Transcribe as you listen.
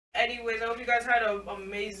Anyways, I hope you guys had an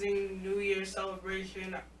amazing New Year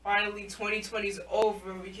celebration. Finally, 2020 is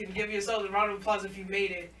over. We can give yourselves a round of applause if you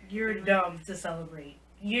made it. You're dumb to celebrate.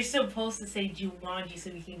 You're supposed to say Jumanji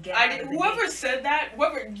so we can get whoever said that,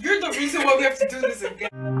 you're the reason why we have to do this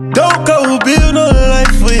again. Don't go build no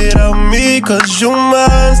life without me, cause you're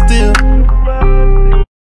mine still.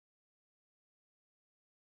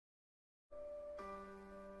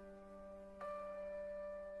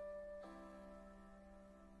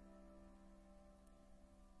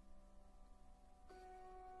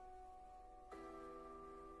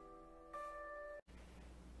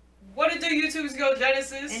 What it do, YouTube's Go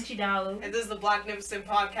Genesis? And Chidalu. And this is the Blacknificent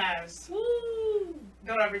podcast. Woo!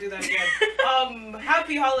 Don't ever do that again.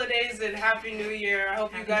 Happy holidays and happy New Year. I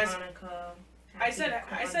hope Happy you guys. Hanukkah. I said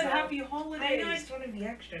happy holidays. I know, I just want to be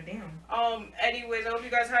extra. Damn. Anyways, I hope you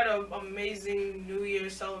guys had an amazing New Year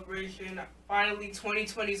celebration. Finally,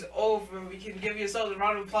 2020 is over. We can give yourselves a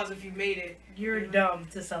round of applause if you made it. You're dumb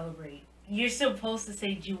to celebrate. You're supposed to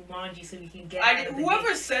say Jumanji so we can get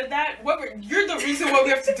whoever said that, you're the reason why we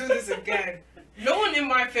have to do this again. No one in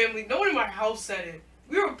my family, no one in my house said it.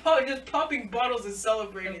 We were just popping bottles and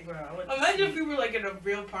celebrating. Bro, imagine if we were like in a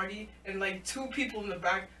real party and like two people in the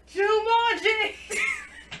back, Jumanji!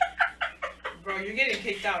 Bro, you're getting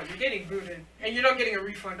kicked out. You're getting booted. And you're not getting a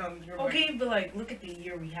refund on your money. Okay, but like, look at the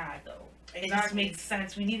year we had though. Exactly. It just makes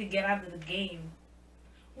sense. We need to get out of the game.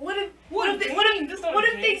 What if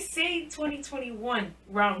they say 2021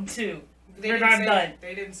 round 2? We're not done.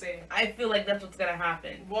 They didn't say it. I feel like that's what's gonna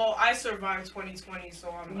happen. Well, I survived 2020, so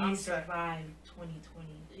I'm survived 2020.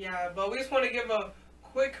 Yeah, but we just want to give a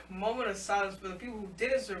quick moment of silence for the people who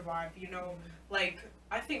didn't survive. You know, like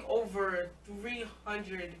I think over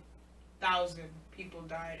 300,000 people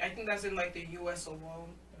died. I think that's in like the U.S.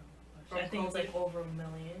 alone. I think it's like over 1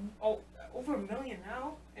 million. Oh, over 1 million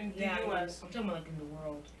now in the U.S. I'm talking about like in the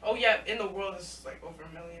world. Oh yeah, in the world it's like over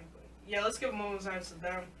 1 million. But yeah, let's give a moment of silence to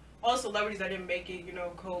them. All the celebrities that didn't make it, you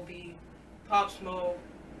know, Kobe, Pop Smoke,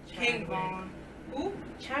 King Von. Who?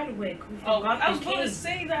 Chadwick. Who I was going to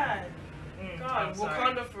say that. God,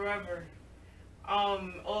 Wakanda forever.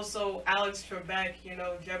 Also Alex Trebek, you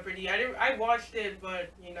know, Jeopardy. I watched it,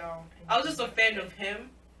 but you know, I was just a fan of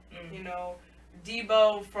him. You know,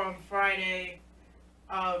 Debo from Friday,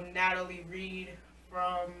 Natalie Reed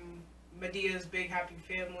from Medea's Big Happy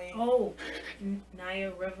Family. Oh,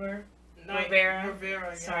 Naya Rivera.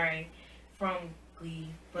 Yeah. Sorry, from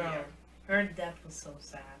Glee, bro. Yeah. Her death was so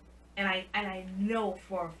sad, and I know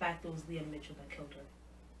for a fact it was Leah Mitchell that killed her.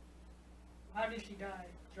 How did she die?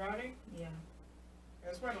 Drowning? Yeah.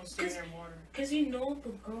 That's why I don't stay near water. Cause you know the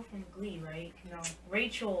girl from Glee, right? No.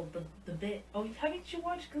 Rachel, the bit. Oh, haven't you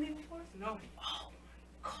watched Glee before? No. Oh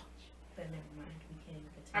my gosh. But never mind. We can't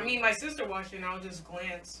even get to I mean, my sister watched it, and I'll just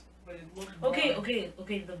glance, but it looked. Okay.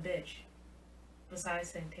 The bitch. Besides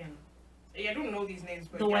Santana. Yeah, I don't know these names,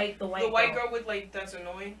 but the white girl with like that's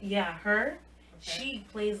annoying. Yeah, her. Okay. She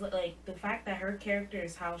plays like the fact that her character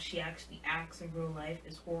is how she actually acts in real life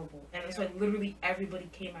is horrible, and that's why literally everybody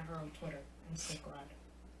came at her on Twitter. I'm so glad.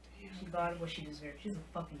 Damn. She got what she deserved. She's a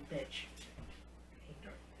fucking bitch.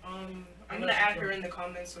 I'm gonna add her in the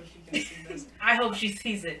comments so she can see this. I hope she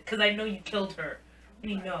sees it, cause I know you killed her.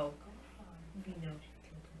 We know. We know she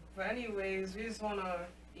killed her. But anyways, we just wanna,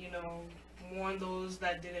 you know, warn those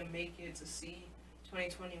that didn't make it to see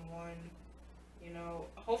 2021. You know,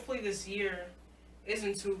 hopefully this year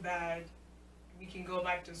isn't too bad. We can go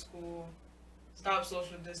back to school, stop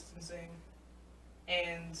social distancing,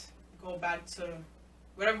 and go back to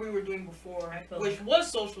whatever we were doing before, which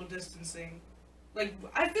was social distancing. Like,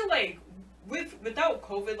 I feel like without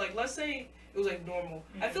COVID, like, let's say it was like normal,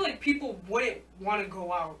 I feel like people wouldn't want to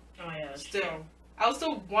go out. Oh yeah. Still, true. I'll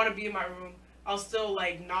still want to be in my room. I'll still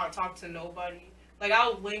like not talk to nobody. Like,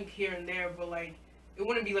 I'll link here and there, but like it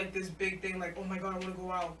wouldn't be like this big thing. Like, oh my god, I want to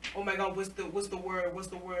go out. Oh my god, what's the word? What's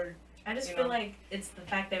the word? I just feel like it's the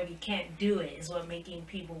fact that we can't do it is what making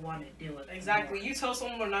people want to do it. Exactly. More. You tell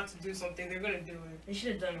someone not to do something, they're gonna do it. They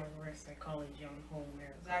should have done a reverse psychology on whole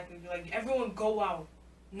America. Exactly. Be like, everyone go out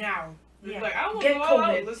now. Yeah. Like, I don't go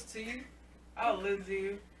out. I'll listen to you. I'll listen to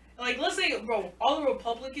you. Like, let's say, bro, all the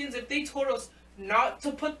Republicans, if they told us not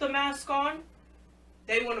to put the mask on,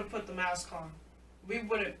 they wouldn't have put the mask on. We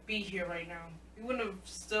wouldn't be here right now. We would have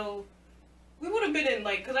been in,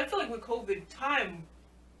 like, because I feel like with COVID, time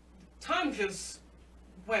just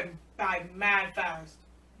went by mad fast.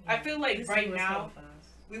 Yeah. I feel like right now,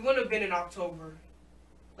 we wouldn't have been in October.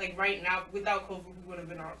 Like, right now, without COVID, we would have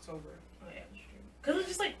been in October. Oh, yeah, that's true. Because it was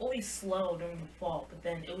just, like, always slow during the fall, but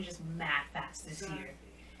then it was just mad fast this year.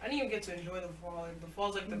 I didn't even get to enjoy the fall. Like, the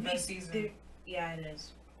fall's, like, the best season. Yeah, it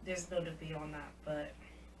is. There's no debate on that, but...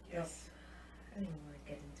 Yeah, don't even want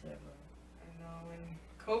to get into it, bro. I know, and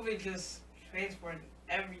COVID just transformed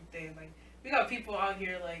everything. Like, we got people out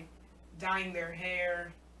here, like, dyeing their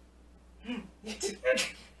hair.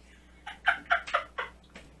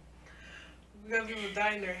 We got people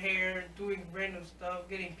dyeing their hair, doing random stuff,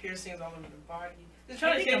 getting piercings all over their body. Just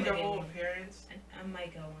trying to change their whole appearance. I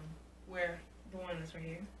might get one. Where? The one that's right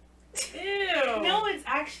here. Ew! No, it's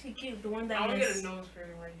actually cute. The one that I want to get a nose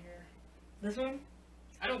piercing right here. This one?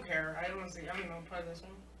 I don't care. I don't want to see. I don't know. Probably this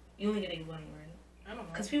one. You only get one, right? I don't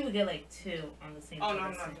know. Because people get like two on the same. Oh, no,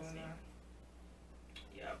 I'm not doing that.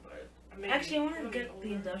 Yeah, but... Actually, I want to get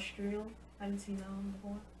the industrial. I haven't seen that one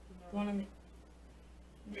before. No. The one on the...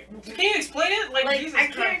 Can you explain it? Like Jesus I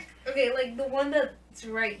can't. Christ. Okay, like the one that's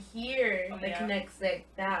right here Oh, that yeah. connects like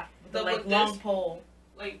that. The The- like with long this? pole.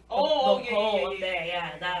 Like, The yeah, pole yeah, up there,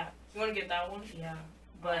 yeah, that. You want to get that one? Yeah,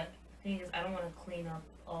 but the thing is, I don't want to clean up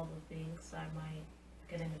all the things, so I might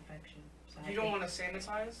get an infection. So You don't want to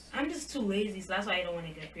sanitize? I'm just too lazy, so that's why I don't want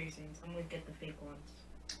to get piercings. I'm gonna get the fake ones.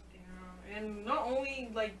 Yeah, and not only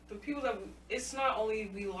like the people that it's not only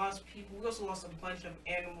we lost people, we also lost a bunch of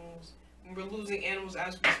animals. And we're losing animals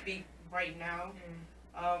as we speak right now.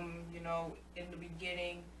 You know, in the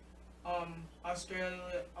beginning, Australia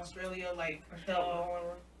like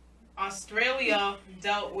Australia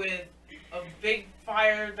dealt with a big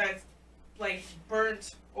fire that's like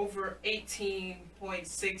burnt over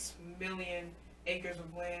 18.6 million acres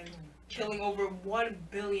of land, killing over 1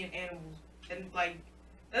 billion animals. And like,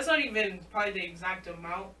 that's not even probably the exact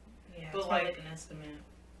amount. Yeah, but it's like like an estimate.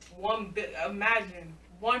 Imagine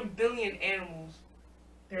 1 billion animals.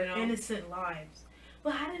 They're you know? innocent lives.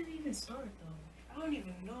 But how did it even start though? I don't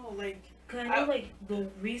even know. Like, Cause I know like the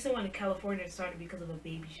reason why in California it started because of a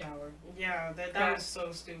baby shower. yeah, that was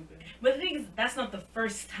so stupid. But the thing is, that's not the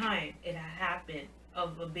first time it happened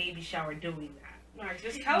of a baby shower doing that. Like,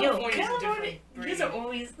 just California's a different breed. You guys are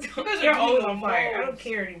always are always doing on the fire. I don't most.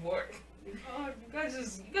 care anymore. God, you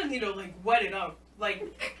guys need to like wet it up. Like,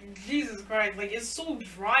 Jesus Christ, like it's so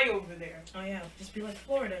dry over there. Oh yeah, just be like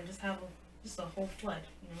Florida and just have a whole flood.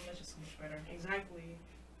 You know, that's just so much better. Exactly.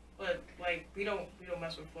 But like we don't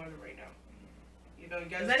mess with Florida right now. You know, you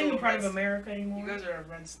guys Is that still even a part red of America anymore? You guys are a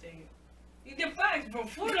red state. You get facts, but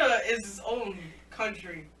Florida is its own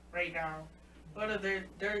country right now. Florida,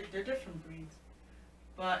 they're different breeds.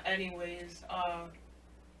 But anyways,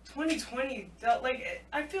 2020,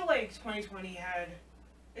 I feel like 2020 had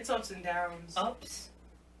its ups and downs. Ups.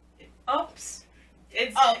 It's Ups.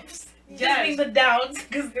 Yes. Just mean the downs,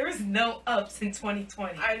 because there was no ups in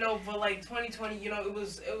 2020. I know, but like 2020, you know, it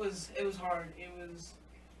was hard.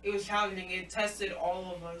 It was challenging. It tested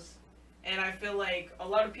all of us, and I feel like a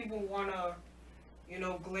lot of people wanna, you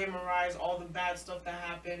know, glamorize all the bad stuff that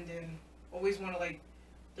happened, and always wanna like,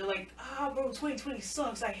 they're like, bro, 2020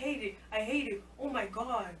 sucks. I hate it. Oh my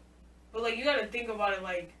god. But like, you gotta think about it,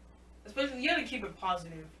 like, especially you gotta keep it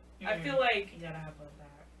positive. I feel like you gotta have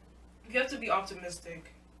that. you have to be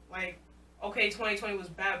optimistic. Like, okay, 2020 was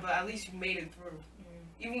bad, but at least you made it through.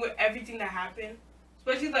 Even with everything that happened,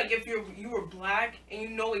 especially like if you were black and you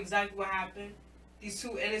know exactly what happened. These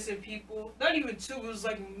two innocent people, not even two, it was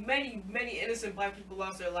like many innocent black people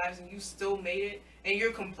lost their lives, and you still made it, and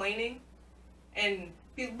you're complaining, and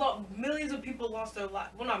millions of people lost their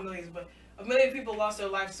lives. Well, not millions, but a million people lost their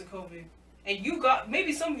lives to COVID, and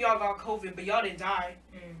maybe some of y'all got COVID, but y'all didn't die.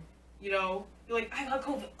 You know, you're like, I got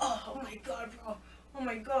COVID. Oh my god, bro. Oh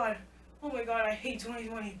my god, I hate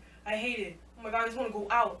 2020. I hate it. Oh my god, I just want to go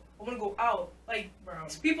out. Like, Bro.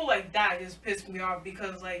 People like that just piss me off,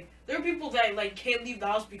 because like there are people that like can't leave the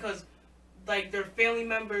house because like their family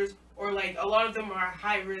members, or like a lot of them are at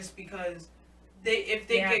high risk because if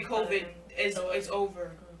they get COVID, it's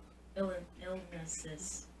over.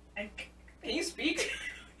 Illnesses. Can you speak?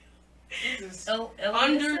 Jesus. Illnesses?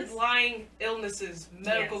 Underlying illnesses,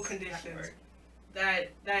 medical Yes, conditions.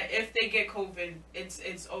 That if they get COVID,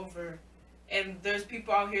 it's over. And there's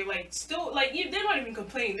people out here like still like they're not even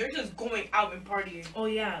complaining. They're just going out and partying. Oh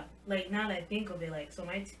yeah, like now that I think of it, like so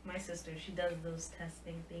my sister, she does those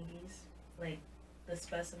testing thingies, like the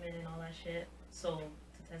specimen and all that shit. So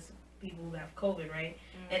to test people who have COVID, right?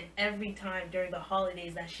 And every time during the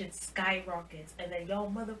holidays, that shit skyrockets, and then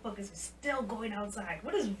y'all motherfuckers are still going outside.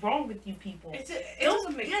 What is wrong with you people? It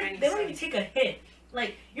doesn't make any sense. They don't even take a hit.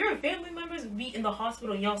 Like your family members be in the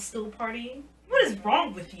hospital and y'all still partying. What is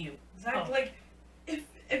wrong with you? Exactly. Oh. Like,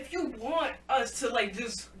 if you want us to like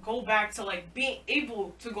just go back to like being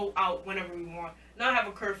able to go out whenever we want, not have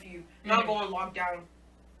a curfew, not go on lockdown.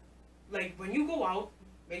 Like when you go out,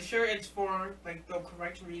 make sure it's for like the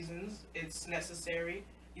correct reasons. It's necessary.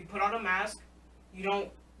 You put on a mask. You don't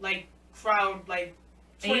like crowd like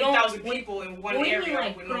 20,000 people in one area you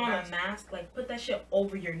like with put no on mask. a mask, like put that shit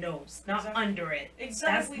over your nose, not under it.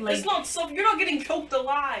 Exactly. That's, like, it's not so you're not getting choked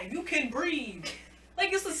alive. You can breathe.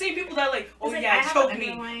 Like it's the same people that like, oh It's like, yeah, I have choke an me.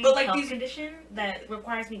 underlying But like health these condition that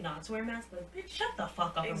requires me not to wear a mask. Like, bitch, shut the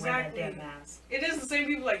fuck up and wear that damn mask. It is the same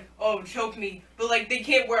people like, oh, choke me, but like they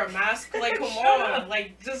can't wear a mask. Like, come Shut on, up.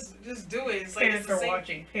 like just do it. It's like Parents it's the are same.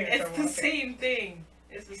 watching. It's the same thing.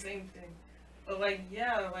 It's the same thing. But like,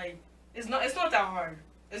 yeah, like it's not that hard.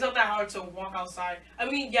 It's not that hard to walk outside. I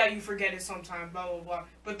mean, yeah, you forget it sometimes, blah blah blah.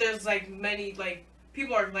 But there's like many like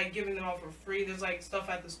people are like giving them out for free. There's like stuff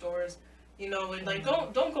at the stores, you know, and like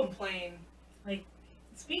don't complain. Like,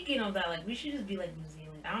 speaking of that, like we should just be like New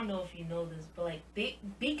Zealand. I don't know if you know this, but like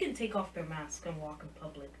they can take off their mask and walk in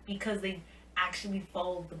public because they actually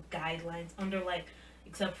follow the guidelines under like,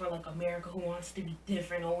 except for like America who wants to be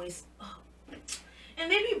different always. Ugh. And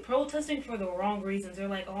they be protesting for the wrong reasons. They're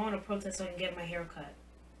like, oh, I want to protest so I can get my hair cut.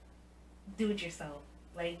 Do it yourself.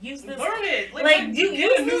 Like, use this. Learn it. Like, you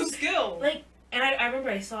get a new skill. Like, and I remember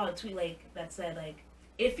I saw a tweet like that said like,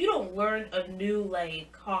 if you don't learn a new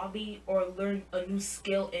like hobby or learn a new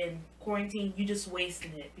skill in quarantine, you just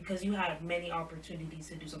wasted it because you had many opportunities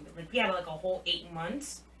to do something. Like, you had like a whole 8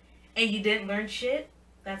 months and you didn't learn shit.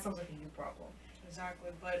 That sounds like a you problem. Exactly,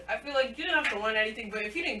 but I feel like you didn't have to learn anything. But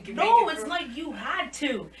if you didn't, No, it's like you had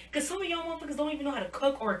to, because some of y'all motherfuckers don't even know how to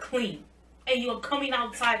cook or clean, and you're coming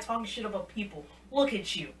outside talking shit about people. Look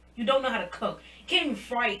at you. You don't know how to cook. You can't even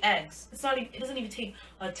fry eggs. It's not. It doesn't even take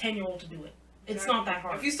a 10-year-old to do it. It's not that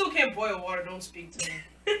hard. If you still can't boil water, don't speak to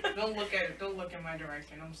me. Don't look at it. Don't look in my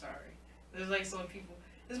direction. I'm sorry. There's like some people,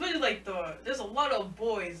 especially like there's a lot of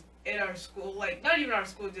boys in our school, like not even our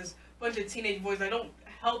school, just a bunch of teenage boys that don't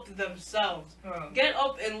help themselves. Get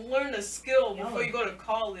up and learn a skill before you go to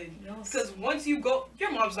college. Because once you go,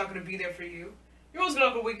 your mom's not gonna be there for you. Your mom's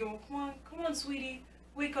not gonna wake you up. Come on, sweetie,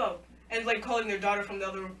 wake up. And like calling their daughter from the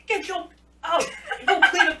other room, get your out, go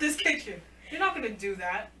clean up this kitchen. You're not gonna do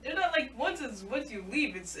that. They're not like once you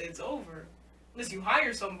leave, it's over. Unless you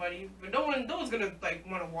hire somebody, but no one's gonna like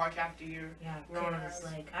want to watch after you. Yeah, because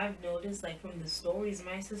like I've noticed like from the stories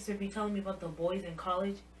my sister be telling me about the boys in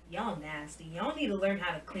college. Y'all nasty. Y'all need to learn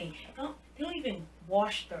how to clean. They don't even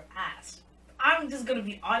wash their ass. I'm just gonna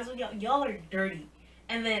be honest with y'all. Y'all are dirty.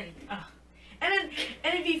 And then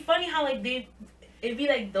it'd be funny how like it'd be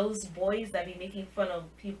like those boys that be making fun of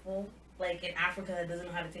people like in Africa that doesn't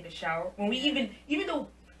know how to take a shower. When we even though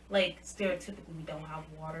like stereotypically we don't have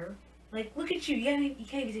water. Like, look at you. You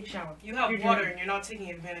can't even take a shower. You have water and you're not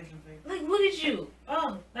taking advantage of it. Like, look at you.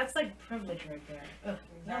 Oh, that's like privilege right there. Ugh,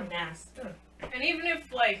 y'all nasty. And even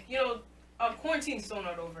if, like, you know, quarantine's still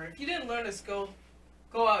not over. If you didn't learn a skill,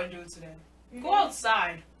 go out and do it today. Mm-hmm. Go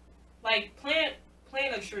outside. Like, plant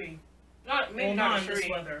a tree. Not a tree. Maybe not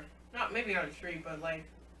a tree, but, like,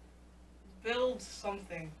 build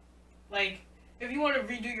something. Like, if you want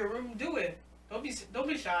to redo your room, do it. Don't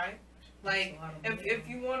be shy. Like, if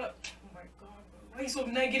you want to... Oh, my God. Why are you so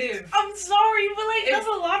negative? I'm sorry, but, like, that's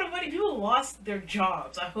a lot of money. People lost their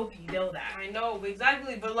jobs. I hope you know that. I know,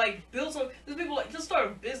 exactly. But, like, build some... There's people, like, just start a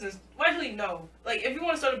business. Well, actually, no. Like, if you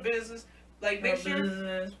want to start a business, like, make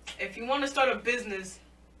sure... If you want to start a business,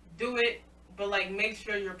 do it. But, like, make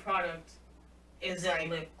sure your product is, like...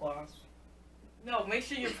 lip gloss. No, make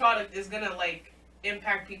sure your product is gonna, like,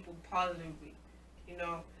 impact people positively. You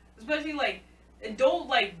know? Especially, like... And don't,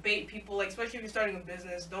 like, bait people, like, especially if you're starting a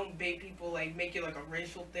business, don't bait people, like, make it, like, a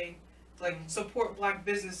racial thing. Like, support black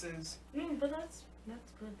businesses. But that's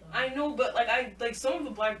good, though. I know, but, like, some of the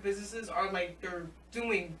black businesses are, like, they're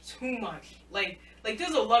doing too much. Like,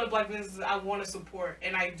 there's a lot of black businesses I want to support,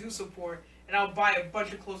 and I do support, and I'll buy a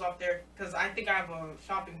bunch of clothes off there, because I think I have a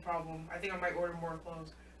shopping problem. I think I might order more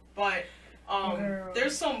clothes. But,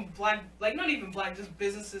 there's some black, like, not even black, just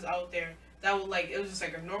businesses out there that will, like, it was just,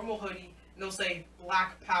 like, a normal hoodie, and they'll say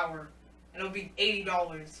Black Power, and it'll be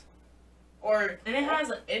 $80.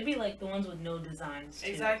 It'd be like the ones with no designs too.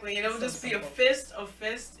 Exactly, and it'll just be a fist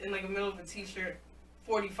in like the middle of a t-shirt,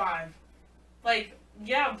 $45. Like,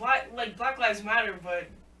 yeah, Black Lives Matter, but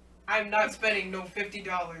I'm not spending no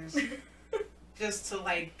 $50 just to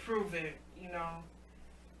like prove it, you know.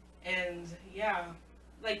 And yeah,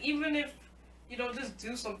 like even if you know, just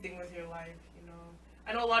do something with your life, you know.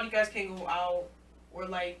 I know a lot of you guys can't go out. Or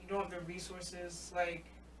like you don't have the resources, like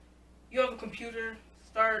you have a computer,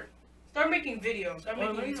 start making videos. Start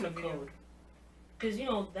making YouTube videos. Because you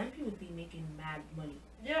know, then people be making mad money.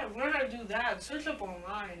 Yeah, learn how to do that. Search up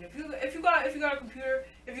online. If you got a computer,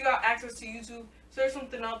 if you got access to YouTube, search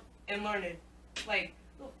something up and learn it. Like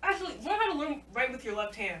actually learn how to write with your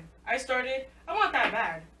left hand. I'm not that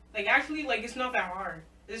bad. Like actually like it's not that hard.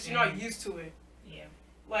 It's just you're not used to it. Yeah.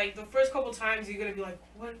 like the first couple times you're gonna be like,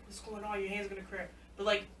 what's going on? Your hand's gonna cramp. But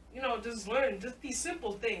like, you know, just learn just these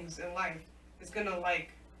simple things in life. It's gonna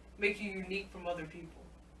like make you unique from other people.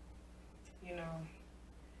 You know.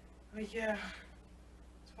 But yeah,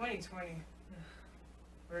 2020.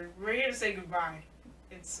 We're here to say goodbye.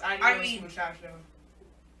 It's I mean,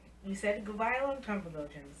 we said goodbye a long time ago,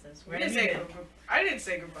 Genesis. I didn't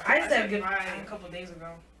say goodbye. I said goodbye a couple days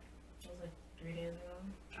ago. It was like 3 days ago.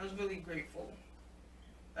 I was really grateful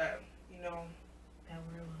that, you know, that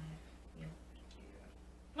we're alive. Yep.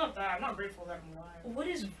 Yeah. Not that. I'm not grateful that I'm alive. What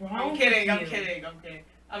is wrong I'm kidding. with I'm you? kidding.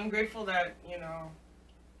 I'm grateful that, you know,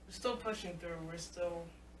 we're still pushing through. We're still,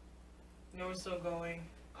 you know, we're still going.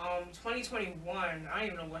 2021. I don't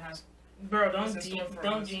even know what has. Bro, don't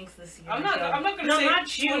jinx this year. I'm not gonna say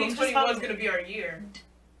not you. 2021 is gonna be our year.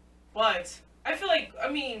 But I feel like, I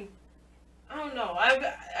mean, I don't know.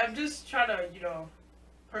 I'm just trying to, you know,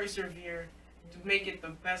 persevere to make it the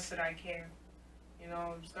best that I can. You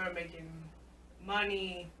know, start making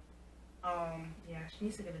money. Yeah, she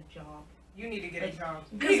needs to get a job. You need to get a job.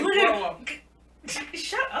 You Because need to look grow up.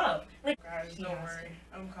 Shut up. Like, Guys, don't worry.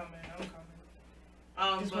 I'm coming.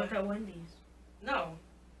 just work at Wendy's. No.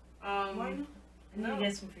 Why not? I need no. to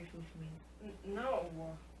get some free food for me. No.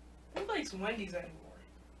 Who likes Wendy's anymore?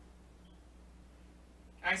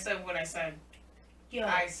 I said what I said. Yo,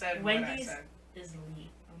 I said Wendy's what I said. is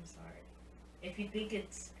elite. I'm sorry. If you think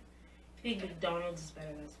McDonald's is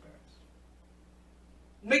better, that's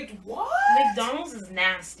gross. What? McDonald's is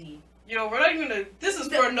nasty. You know, we're not even gonna. This is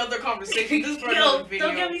for another conversation. This is for another video.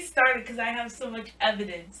 Don't get me started because I have so much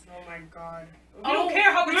evidence. Oh my god. We don't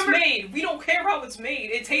care how it's made. We don't care how it's made.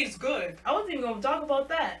 It tastes good. I wasn't even gonna talk about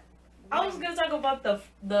that. I was gonna talk about the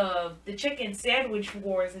chicken sandwich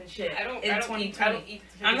wars and shit. I don't 2020. eat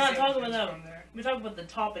I'm not talking about from there. We're talking about the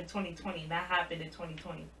top in 2020. That happened in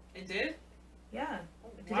 2020. It did? Yeah.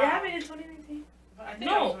 Did Wow. it happen in 2019? I think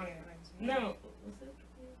No. it was 2019. No. Was it?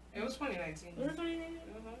 It was 2019. Was it 2019?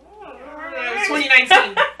 It was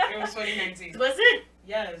 2019. It was 2019. Was it?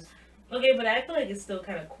 Yes. Okay, but I feel like it still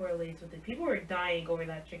kind of correlates with it. People were dying over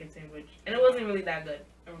that chicken sandwich, and it wasn't really that good.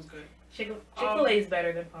 It was good. Chick-fil-A is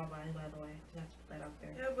better than Popeyes, by the way. Just put that out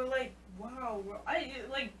there. Yeah, but like, wow, I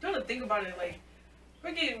like don't to think about it. Like,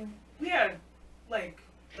 we had like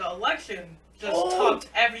the election just topped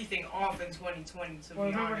everything off in 2020. To be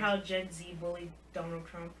Remember honest. how Gen Z bullied Donald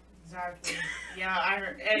Trump? Exactly. Yeah, I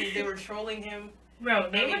heard, and they were trolling him. Bro,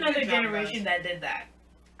 name mean, another good job, generation that did that.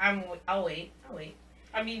 I'll wait.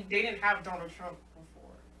 I mean, they didn't have Donald Trump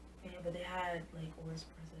before. Yeah, but they had like worse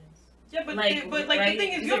presidents. Yeah, but Like, the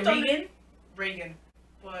thing is, you have to Reagan. Reagan.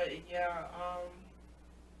 But yeah,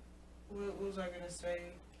 what was I gonna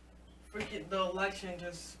say? Freaking the election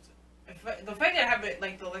just. The fact that happened,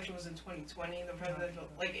 like the election was in 2020, the presidential,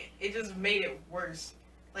 like it just made it worse.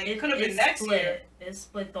 Like it could have been next year. It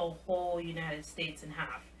split the whole United States in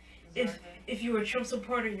half. Exactly. If you were a Trump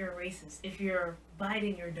supporter, you're a racist. If you're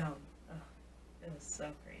Biden, you're dumb. Ugh, it was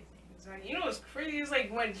so crazy. Exactly. You know what's crazy? It's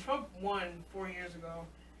like when Trump won 4 years ago,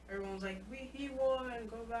 everyone was like, he won,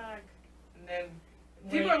 go back. And then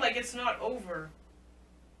people are like, it's not over.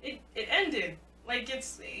 It ended. Like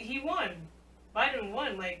he won. Biden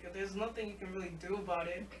won. Like there's nothing you can really do about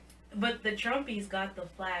it. But the Trumpies got the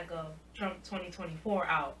flag of Trump 2024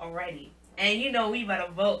 out already. And you know we about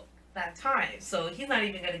to vote that time. So he's not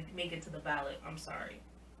even going to make it to the ballot. I'm sorry.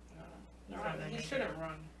 He shouldn't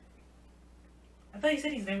run. I thought he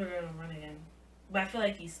said he's never going to run again. But I feel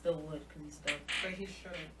like he still would because he's still... But he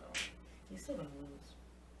shouldn't, though. He's still going to lose.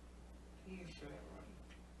 He shouldn't run.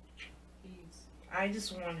 I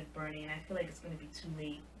just wanted Bernie, and I feel like it's going to be too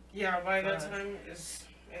late. Yeah, by that time, it's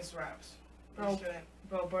wraps.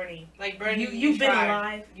 Bro, Bernie. Like, Bernie, you've been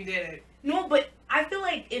alive. You did it. No, but I feel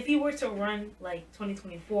like if he were to run, like,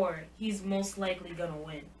 2024, he's most likely gonna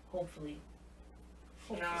win. Hopefully.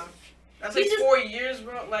 Nah. That's like 4 years,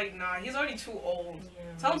 bro. Like, nah, he's already too old.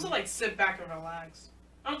 Yeah. Tell him to, like, sit back and relax.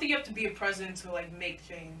 I don't think you have to be a president to, like, make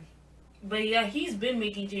change. But, yeah, he's been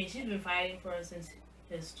making change. He's been fighting for us since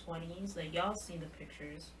his 20s. Like, y'all seen the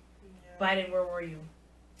pictures. Yeah. Biden, where were you?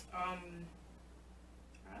 I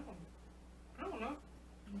don't know.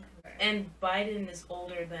 And Biden is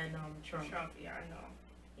older than Trump. Yeah, I know.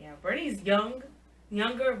 Yeah, Bernie's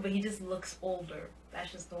younger, but he just looks older.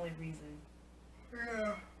 That's just the only reason.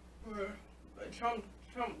 Yeah, but Trump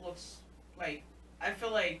looks like, I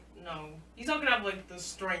feel like, no, he's not gonna have like the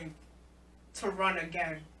strength to run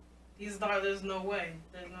again. There's no way.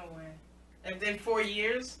 There's no way. And in 4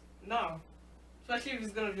 years, no. Especially if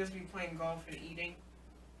he's gonna just be playing golf and eating.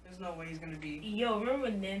 There's no way he's gonna be. Yo, remember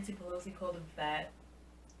when Nancy Pelosi called him fat?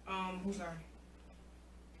 Who's that?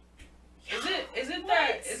 Is it What?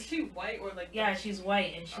 that is she white or like? Yeah, she's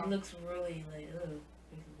white and she looks really like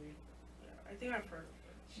weird. I think I've heard.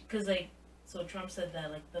 Because like, so Trump said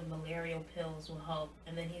that like the malarial pills will help,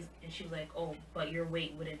 and then she was like, oh, but your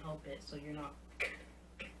weight wouldn't help it, so you're not.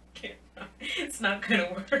 It's not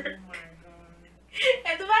gonna work. Oh my god.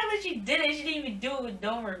 And the fact that she did it, she didn't even do it with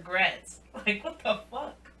no regrets. Like, what the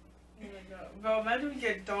fuck? Oh my god. Bro, imagine we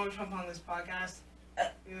get Donald Trump on this podcast.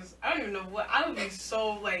 Because I don't even know what. I would be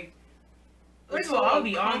so, like. First so of all, I'll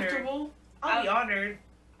be uncomfortable. I'll be honored.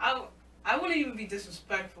 I wouldn't even be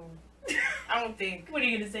disrespectful. I don't think. What are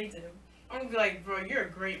you gonna say to him? I'm gonna be like, bro, you're a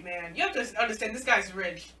great man. You have to understand, this guy's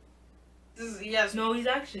rich. Yes. No, he's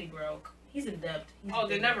actually broke. He's in debt.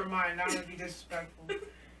 Then never mind. I'm gonna be disrespectful.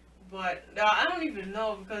 But I don't even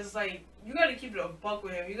know because like you gotta keep it a buck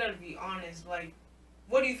with him. You gotta be honest. Like,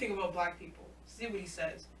 what do you think about black people? See what he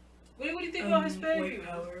says. What do you think about Hispanic white people?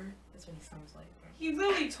 power. That's what he sounds like. Bro. He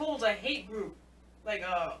literally told a hate group, like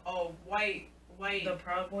white. The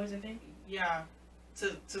Proud Boys, I think. Yeah,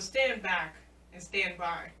 to stand back and stand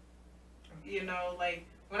by. You know, like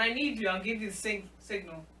when I need you, I'll give you the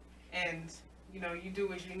signal, and you know you do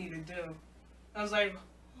what you need to do. I was like,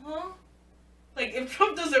 huh? Like, if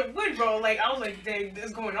Trump doesn't win, bro, like, I was like, dang, this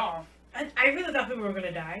is going off. I really thought people were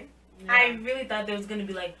gonna die. Yeah. I really thought there was gonna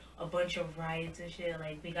be, like, a bunch of riots and shit.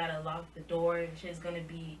 Like, we gotta lock the door and shit's gonna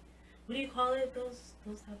be... What do you call it? Those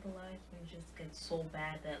type of lives when it just gets so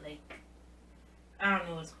bad that, like... I don't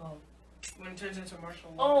know what it's called. When it turns into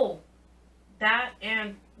martial law. Oh! That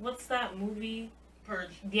and... What's that movie?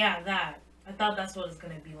 Purge. Yeah, that. I thought that's what it's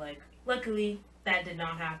gonna be like. Luckily... That did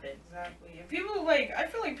not happen. Exactly. And people, like, I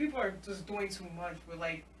feel like people are just doing too much with,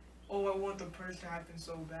 like, oh, I want the purge to happen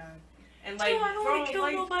so bad. And, like, I don't want to kill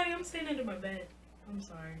like, nobody. I'm staying under my bed. I'm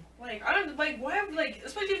sorry. Like, I don't, like, why, like,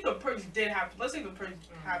 especially if the purge did happen. Let's say the purge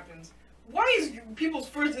happens. Why is people's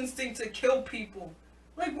first instinct to kill people?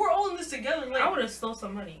 Like, we're all in this together. Like, I would have stole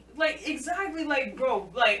some money. Like, exactly, like, bro,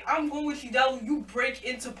 like, I'm going with you, Dell. You break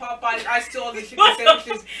into Popeyes, I steal all the chicken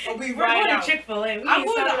sandwiches, and we ride out. Chick-fil-A. I'm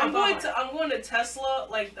going to Tesla,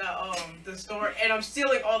 like, the store, and I'm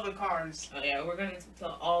stealing all the cars. Oh, yeah, we're going to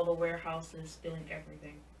all the warehouses, stealing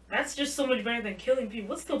everything. That's just so much better than killing people.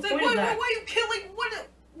 What's the point of that? Why are you killing,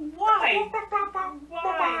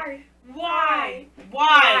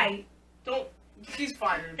 Why? Don't, she's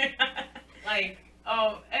fired. Like,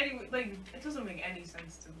 anyway, like, it doesn't make any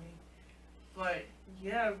sense to me. But,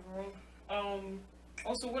 yeah, bro.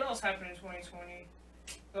 Also, what else happened in 2020?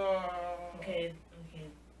 Okay.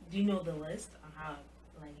 Do you know the list on how it,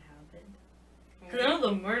 like, happened? Because I know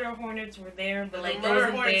the murder hornets were there, but, like,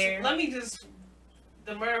 those wasn't there.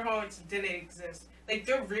 The murder hornets didn't exist. Like,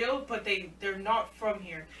 they're real, but they're not from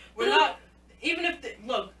here. We're not, even if,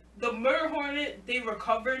 look, the murder hornet they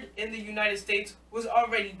recovered in the United States was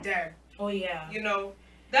already dead. Oh, yeah. You know,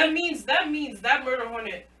 that means that murder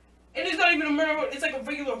hornet, and it's not even a murder hornet, it's like a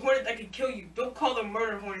regular hornet that could kill you. Don't call them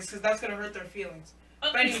murder hornets because that's going to hurt their feelings.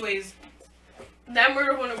 But anyways, that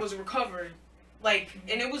murder hornet was recovered, like,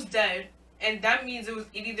 and it was dead, and that means it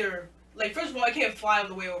either, like, first of all, I can't fly all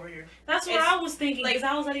the way over here. That's what I was thinking, because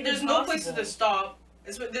I was not even There's no places to stop.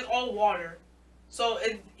 There's all water. So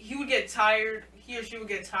he would get tired, he or she would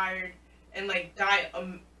get tired, and, like, die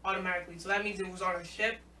automatically. So that means it was on a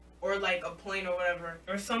ship. Or, like, a plane or whatever.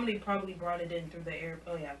 Or somebody probably brought it in through the air.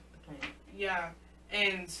 Oh, yeah, the plane. Yeah.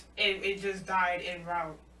 And it just died en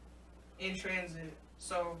route. In transit.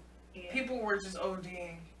 So, people were just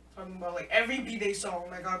ODing. Talking about, like, every beat they saw, oh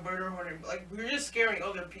my god, murder hornet. Like, we were just scaring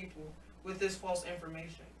other people with this false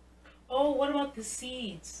information. Oh, what about the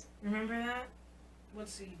seeds? Remember that? What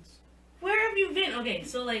seeds? Where have you been? Okay,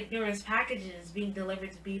 so, like, there was packages being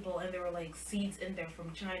delivered to people, and there were, like, seeds in there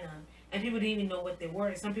from China. And people didn't even know what they were.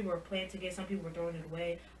 And some people were planting it, some people were throwing it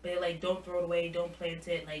away. But they're like, don't throw it away, don't plant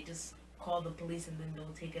it. Like, just call the police and then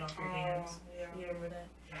they'll take it off your hands. Yeah. You remember that?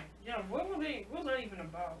 Yeah, what was that even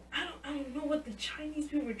about? I don't know what the Chinese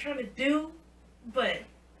people were trying to do. But,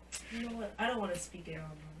 you know what? I don't want to speak it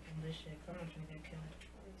on this shit. Because I'm not trying to get killed.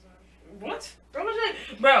 What?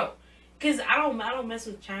 Bro, because I don't mess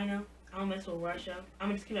with China. I don't mess with Russia. I'm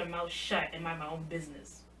going to just keep my mouth shut and mind my own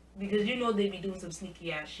business. Because you know they be doing some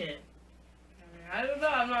sneaky ass shit. I don't know.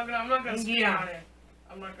 I'm not gonna speak on it.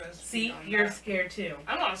 I'm not gonna speak. See, you're scared too.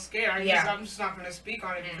 I'm not scared. I'm just not gonna speak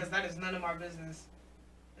on it because that is none of my business.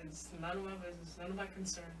 It's none of my business. None of my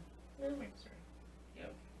concern. None of my concern.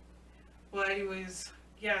 Yep. Well, anyways,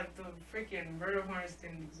 yeah, the freaking murder hornets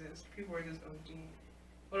didn't exist. People were just ODing.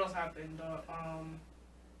 What else happened? The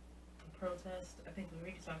protest. I think we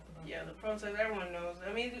already talked about. Yeah, the protest. Everyone knows.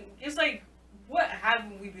 I mean, it's like, what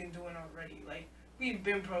haven't we been doing already? Like, we've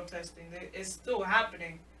been protesting. It's still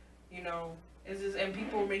happening. you know, it's just, and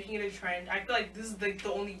people were making it a trend. I feel like this is like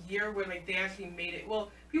the only year where like they actually made it.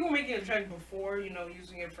 Well, people were making it a trend before, you know,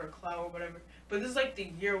 using it for clout or whatever. But this is like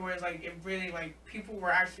the year where it's like it really like people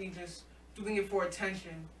were actually just doing it for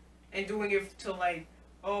attention and doing it to like,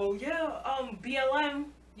 oh yeah, BLM,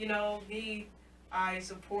 you know, I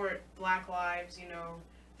support Black lives, you know,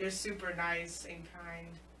 they're super nice and kind.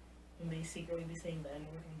 And they secretly be saying the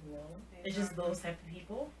N-word as well. It's just those type of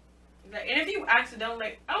people. Like, and if you accidentally,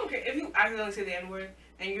 like, I don't care if you accidentally say the N-word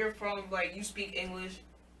and you're from, like, you speak English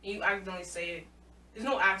and you accidentally say it, there's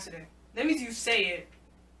no accident. That means you say it,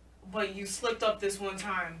 but you slipped up this one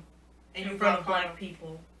time and you got black caught.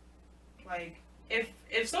 people. Like,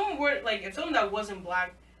 if someone were, like, if someone that wasn't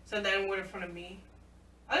black said the N-word in front of me,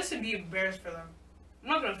 I just would be embarrassed for them. I'm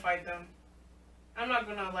not gonna fight them. I'm not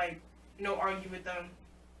gonna, like, you know, argue with them.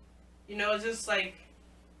 You know, it's just, like,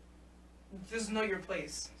 just know your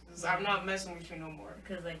place. I'm not messing with you no more.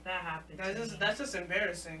 Because like that happened. That's just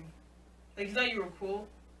embarrassing. Like you thought you were cool.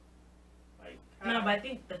 Like no, but I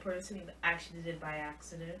think the person actually did it by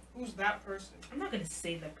accident. Who's that person? I'm not gonna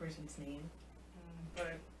say that person's name.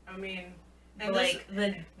 But I mean, but like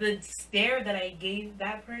the stare that I gave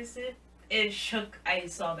that person, it shook. I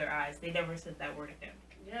saw their eyes. They never said that word again.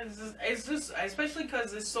 Yeah, it's just especially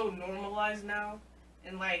because it's so normalized now,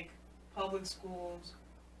 in like public schools.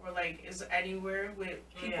 Or like is anywhere with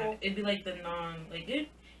people. Yeah, it'd be like the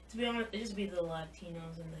to be honest, it'd just be the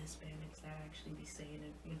Latinos and the Hispanics that actually be saying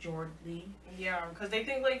it majorly. Yeah, because they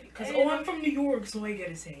think like, because hey, I'm from New York, so I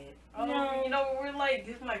gotta say it. Oh, no. You know, we're like,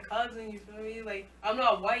 this is my cousin. You feel me? Like I'm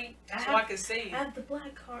not white, so I can say it. I have the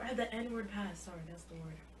black card. I have the N-word pass. Sorry, that's the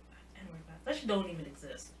word. N-word pass. That shit don't even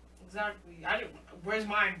exist. Exactly. I didn't. Where's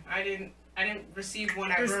mine? I didn't receive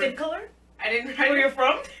one at birth. Your skin color? I didn't. Where you're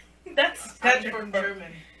from? That's from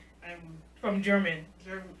German. I'm from German.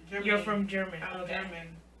 Germany. You're from German. I'm okay.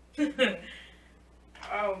 German.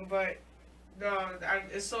 But no,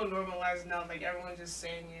 it's so normalized now. Like everyone's just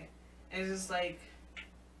saying it, and it's just like,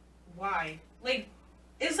 why? Like,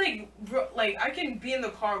 it's like, bro, like I can be in the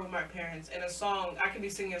car with my parents and a song. I can be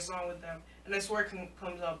singing a song with them, and I swear it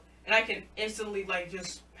comes up, and I can instantly like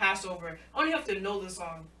just pass over it. I only have to know the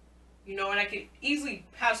song, you know, and I can easily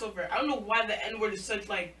pass over it. I don't know why the N-word is such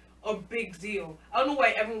like a big deal. I don't know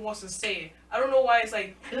why everyone wants to say it. I don't know why it's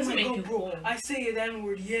like, it doesn't make you bro, cool. I say it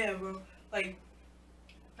N-word, yeah, bro. Like,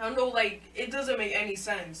 I don't know, like, it doesn't make any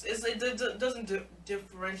sense. It doesn't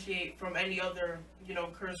differentiate from any other, you know,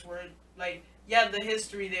 curse word. Like, yeah, the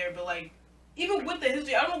history there, but like, even with the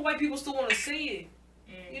history, I don't know why people still want to say it.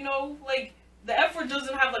 You know, like, the F word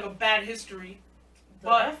doesn't have like a bad history. The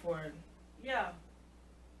F word? Yeah.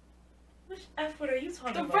 Which F word are you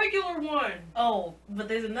talking about? The regular one. Oh, but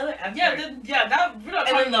there's another F word. That. We're not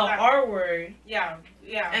and then the about R word. Yeah.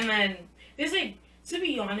 And then there's like, to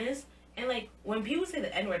be honest, and like when people say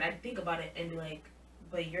the N word, I think about it and be like,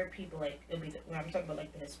 but your people like it'll be when I'm talking about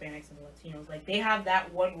like the Hispanics and the Latinos, like they have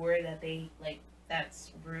that one word that they like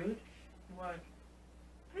that's rude. What?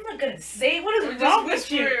 I'm not gonna say. What is wrong with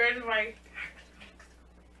you? Like,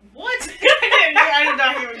 what? I did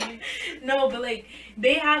not hear you. No, but like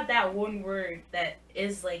they have that one word that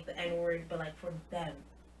is like the N word, but like for them.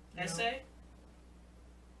 Essay?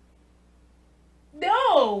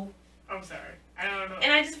 No. I'm sorry. I don't know.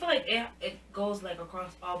 And I just feel like it goes like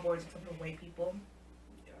across all boards except for white people.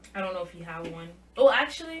 Yeah. I don't know if you have one. Oh,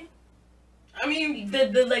 actually, I mean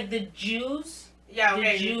the Jews. Yeah,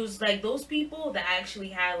 okay. The Jews, like those people that actually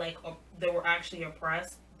had like they were actually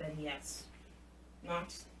oppressed. Then yes,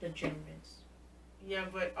 not the Germans. Yeah,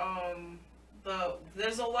 but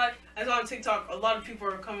there's a lot. I saw on TikTok a lot of people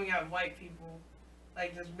are coming at white people,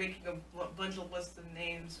 like just making a bunch of lists of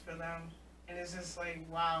names for them, and it's just like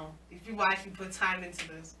wow, these people actually put time into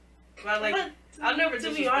this. But like, I'll never.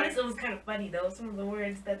 To be honest, it was kind of funny though. Some of the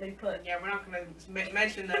words that they put. Yeah, we're not gonna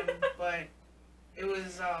mention them, but it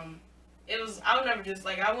was. I'll never just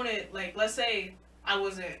like. I wouldn't like. Let's say I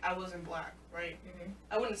wasn't black, right? Mm-hmm.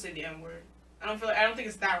 I wouldn't say the N word. I don't think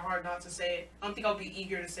it's that hard not to say it. I don't think I'll be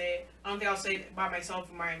eager to say it. I don't think I'll say it by myself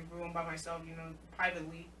in my room by myself, you know,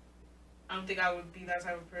 privately. I don't think I would be that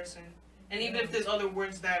type of person. And even if there's other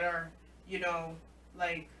words that are, you know,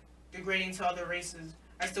 like degrading to other races,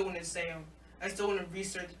 I still wouldn't say them. I still wouldn't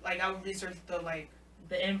research. Like I would research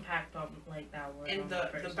the impact of like that word and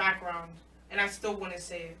the background, and I still wouldn't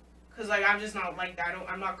say it. Cause like I'm just not like that.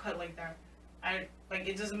 I'm not cut like that.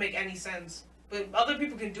 It doesn't make any sense. But other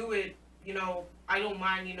people can do it. You know, I don't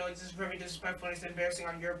mind. You know, it's just very disrespectful and it's embarrassing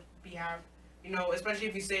on your behalf. You know, especially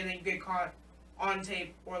if you say that you get caught on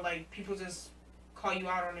tape or like people just call you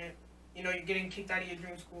out on it. You know, you're getting kicked out of your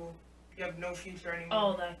dream school. You have no future anymore.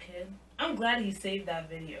 Oh, that kid. I'm glad he saved that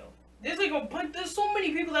video. There's like there's so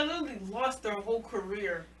many people that literally lost their whole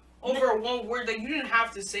career over one word that you didn't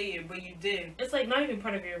have to say it, but you did. It's like not even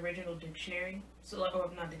part of your original dictionary. So like, or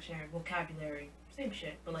not dictionary, vocabulary, same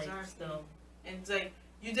shit, but like still. And it's like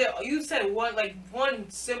you said one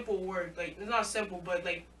simple word, like it's not simple, but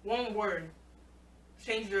like one word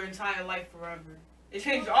changed your entire life forever. It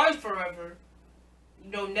changed ours forever, you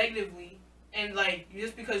know, negatively, and like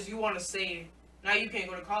just because you want to say it, now you can't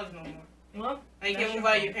go to college no more. Well, now you can't move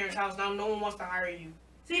out of your parents' house. Now no one wants to hire you.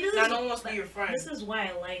 See, now no one wants to be your friend. This is why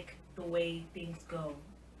I like the way things go.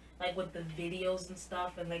 Like with the videos and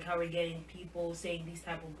stuff, and like how we're getting people saying these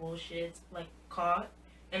type of bullshits, like caught,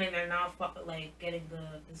 and then they're not like getting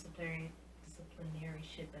the disciplinary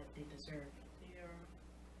shit that they deserve. Yeah.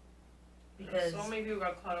 Because so many people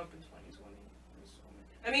got caught up in 2020. So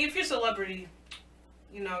I mean, if you're a celebrity,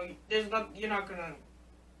 you know, you're not gonna,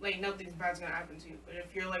 like, nothing's bad's gonna happen to you. But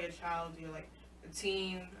if you're like a child, you're like a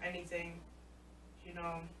teen, anything, you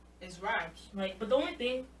know, it's raps. Like, but the only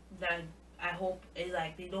thing that I hope is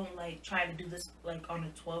like they don't like try to do this like on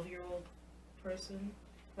a 12-year-old person.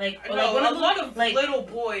 Like, no, like a lot of like, little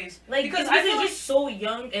boys. Like, because I feel just so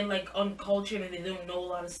young and like uncultured, and they don't know a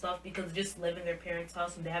lot of stuff because they just live in their parents'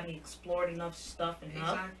 house and they haven't explored enough stuff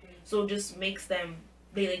enough. Exactly. So it just makes them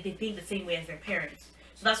they think the same way as their parents.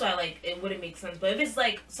 So that's why like it wouldn't make sense. But if it's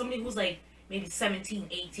like somebody who's like maybe 17,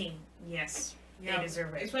 18, yes, they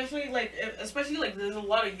deserve it. Especially like there's a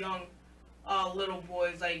lot of young little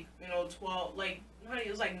boys, like, you know, 12, like, it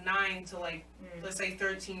was like 9 to like let's say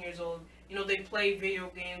 13 years old. You know, they play video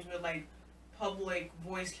games with like public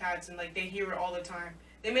voice chats, and like they hear it all the time.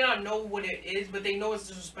 They may not know what it is, but they know it's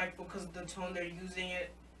disrespectful because of the tone they're using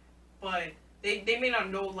it. But they may not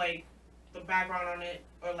know like the background on it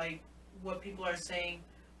or like what people are saying.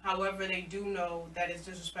 However, they do know that it's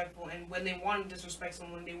disrespectful, and when they want to disrespect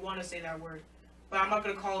someone, they want to say that word. But I'm not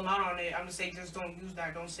gonna call them out on it. I'm gonna say just don't use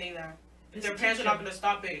that. Don't say that. If their parents are not gonna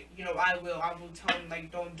stop it, you know, I will. I will tell them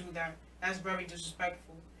like don't do that. That's very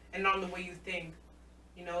disrespectful, and not the way you think.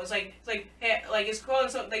 You know, it's like hey, like it's calling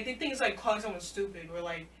something like they think it's like calling someone stupid or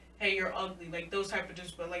like hey you're ugly, like those type of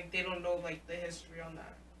just, but like they don't know like the history on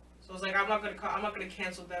that. So it's like I'm not gonna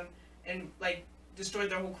cancel them and like destroy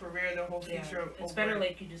their whole career, their whole future. Yeah, it's better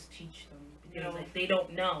like you just teach them because you know, like they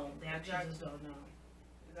don't know, they actually just don't know.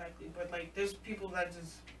 Exactly, but like there's people that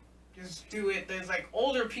just do it. There's like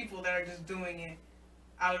older people that are just doing it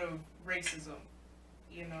out of racism,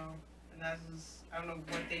 you know, and that's just I don't know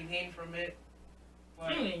what they gain from it. But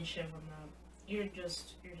you don't gain shit from that. You're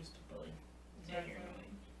just a bully. Exactly.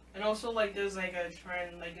 And also like there's like a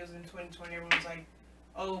trend like it was in 2020. Everyone's like,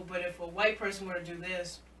 oh, but if a white person were to do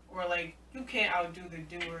this, or like you can't outdo the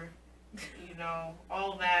doer, you know,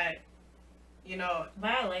 all that, you know.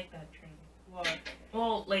 But I like that trend. What?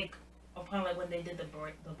 Well, like upon like when they did the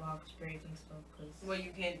box braids and stuff, cause. Well,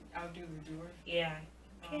 you can't outdo the doer. Yeah.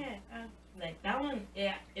 Yeah. Like that one.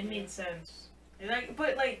 Yeah, it made sense. And like,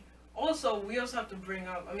 but like, also we also have to bring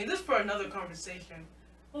up. I mean, this is for another conversation.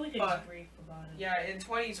 Well, we could just brief about it. Yeah, in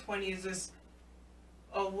 2020 is this.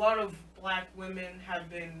 A lot of black women have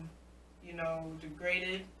been, you know,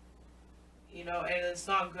 degraded. You know, and it's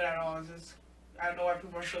not good at all. It's just, I don't know why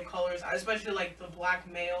people are so colors, especially like the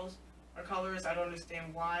black males are colors. I don't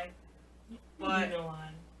understand why. But you know why.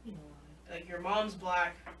 You know why. Like your mom's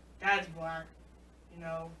black, dad's black. You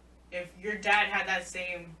know, if your dad had that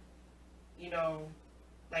same, you know,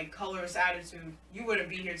 like colorist attitude, you wouldn't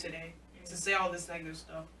be here today to say all this negative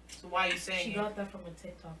stuff. So why are you saying She it? got that from a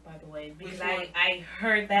TikTok, by the way, because I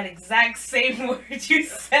heard that exact same word you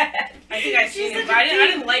said. I think I seen it, but I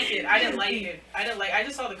didn't like it. I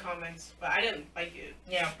just saw the comments, but I didn't like it.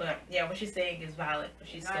 Yeah, but yeah, what she's saying is valid, but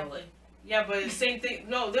she stole it. Yeah, but the same thing.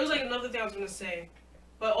 No, there was like another thing I was gonna say,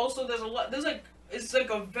 but also there's a lot. There's like it's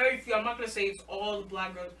like a very few. I'm not gonna say it's all the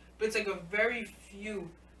black girls, but it's like a very few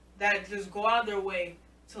that just go out of their way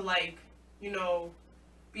to like, you know,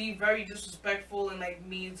 be very disrespectful and like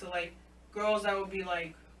mean to like girls that would be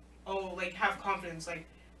like, oh, like have confidence, like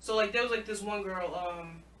so like there was like this one girl,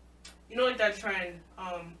 you know, like that trend,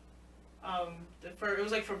 it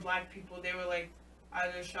was like for black people. They were like, I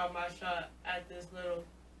just shot my shot at this little.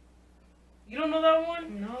 You don't know that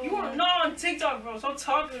one? No. You are not on TikTok, bro. Stop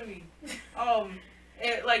talking to me.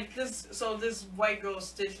 And like this, so this white girl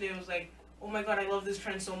stitched it. It was like, oh my god, I love this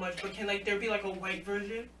trend so much. But can like there be like a white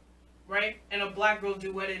version, right? And a black girl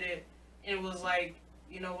duetted it, and it was like,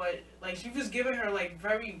 you know what? Like she was giving her like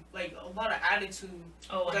very like a lot of attitude.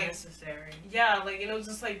 Oh, like, unnecessary. Yeah, like and it was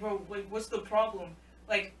just like, bro, like what's the problem?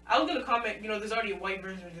 Like I was gonna comment, you know, there's already a white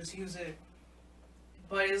version, just use it.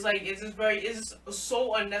 But it's like it's just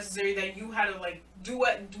so unnecessary that you had to like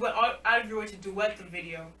duet out of your way to duet the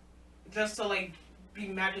video, just to like be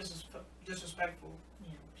mad disrespectful.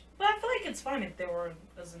 Yeah. But I feel like it's fine if there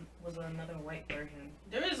was another white version.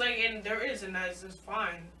 There is, and that's just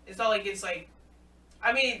fine. It's not like it's like,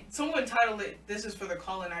 I mean, someone titled it "This is for the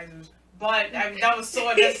colonizers," but I mean, that was so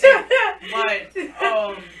unnecessary. But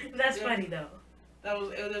that's funny though.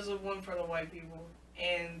 It was a one for the white people,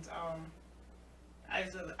 and I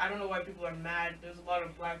don't know why people are mad. There's a lot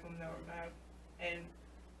of black women that were mad, and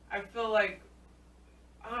I feel like,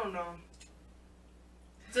 I don't know.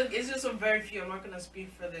 It's just a very few. I'm not gonna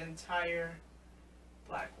speak for the entire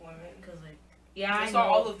black women, because like, yeah, it's not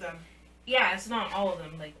all of them. Yeah, it's not all of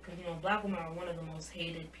them. Like, because black women are one of the most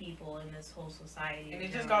hated people in this whole society. And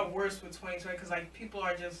it just got worse with 2020 because like people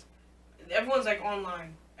are just, everyone's like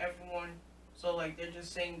online. Everyone, so like they're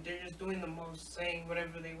just doing the most, saying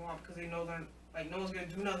whatever they want because they know that like no one's gonna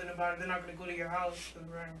do nothing about it. They're not gonna go to your house because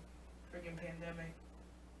we're in a freaking pandemic.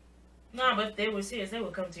 Nah, but if they were serious, they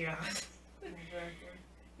would come to your house. Exactly.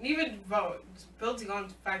 And even about building on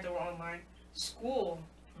the fact that we're online, school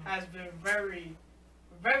has been very,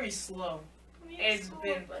 very slow. It's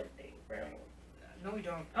been. Monday, bro. No, we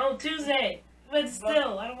don't. Oh, Tuesday. But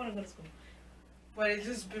still, I don't want to go to school. But it's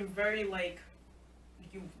just been very like,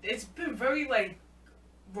 it's been very like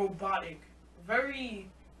robotic. Very.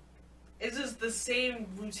 It's just the same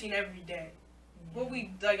routine every day. What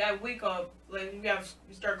we like, I wake up like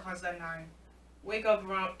we start class at 9. Wake up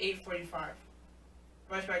around 8:45.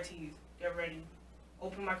 Brush my teeth. Get ready.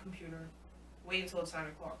 Open my computer. Wait until it's 9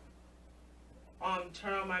 o'clock.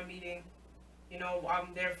 Turn on my meeting.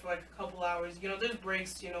 I'm there for like a couple hours. There's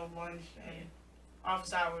breaks. Lunch and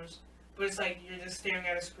office hours. But it's like you're just staring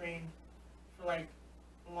at a screen for like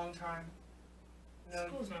a long time.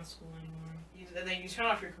 School's not school anymore. And then you turn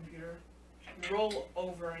off your computer. You roll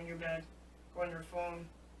over in your bed. Go on your phone.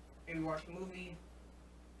 Maybe watch a movie.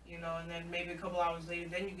 And then maybe a couple hours later,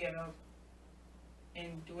 then you get up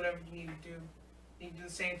and do whatever you need to do. You do the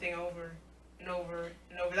same thing over and over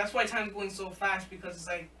and over. That's why time's going so fast, because it's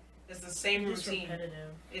like it's the same routine.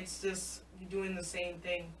 Repetitive. It's just doing the same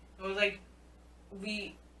thing. It was like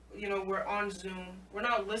we're on Zoom. We're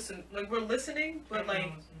not listening. Like we're listening, but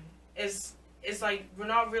like it's like we're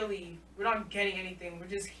not getting anything. We're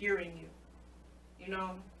just hearing you.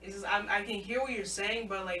 It's just I can hear what you're saying,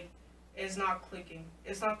 but like it's not clicking.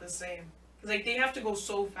 It's not the same. Cause like they have to go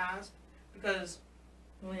so fast because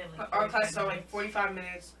our classes are like 45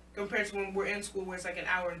 minutes compared to when we're in school where it's like an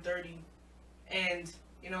hour and 30, and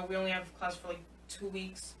we only have class for like 2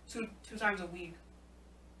 weeks, two times a week,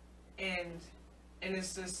 and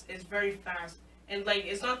it's very fast, and like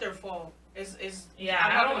it's not their fault. I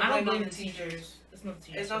don't blame the teachers. It's not the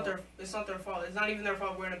teachers. It's not their fault. It's not even their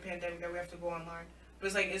fault. We're in a pandemic that we have to go online. But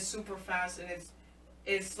it's like it's super fast, and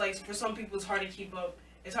it's like for some people it's hard to keep up.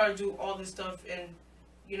 It's hard to do all this stuff, and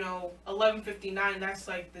 11:59. That's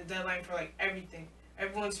like the deadline for like everything.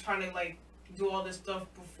 Everyone's trying to like do all this stuff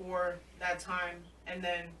before that time, and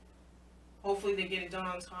then hopefully they get it done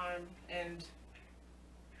on time. And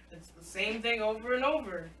it's the same thing over and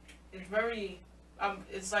over. It's very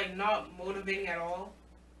it's like not motivating at all.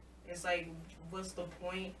 It's like, what's the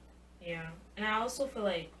point? Yeah, and I also feel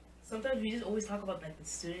like sometimes we just always talk about like the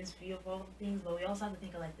students' view of all things, but we also have to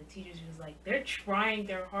think of like the teachers who's like they're trying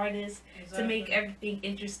their hardest to make everything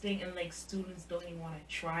interesting, and like students don't even want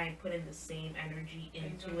to try and put in the same energy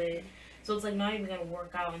into it. So it's like not even gonna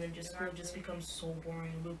work out, and then just school just becomes so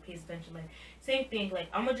boring. Nobody pays attention. Like same thing. Like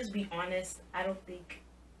I'm gonna just be honest. I don't think.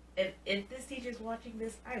 If this teacher's watching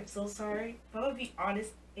this, I am so sorry. But I'm gonna be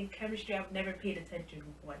honest, in chemistry, I've never paid attention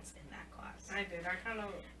once in that class. I did.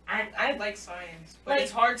 I like science, but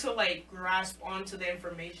it's hard to like grasp onto the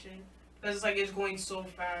information because it's like it's going so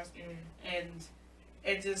fast, and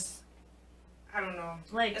it just, I don't know.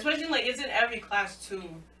 Like especially like it's in every class too.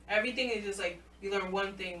 Everything is just like you learn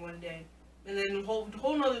one thing one day, and then the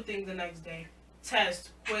whole nother thing the next day, test,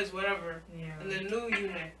 quiz, whatever, and the new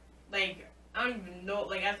unit, like. I don't even know,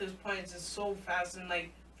 like, at this point, it's just so fast, and,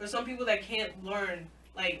 like, for some people that can't learn,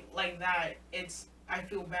 like that, I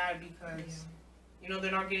feel bad because,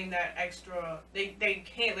 they're not getting that extra, they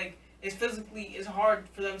can't, like, it's hard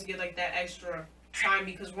for them to get, like, that extra time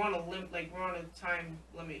because we're on a time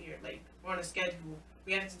limit here, like, we're on a schedule.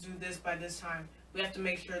 We have to do this by this time. We have to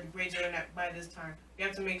make sure the grades are in by this time. We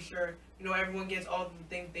have to make sure, everyone gets all the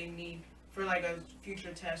things they need for, like, a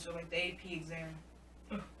future test or, like, the AP exam.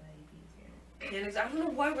 And I don't know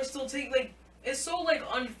why we're still taking, like, it's so, like,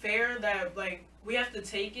 unfair that, like, we have to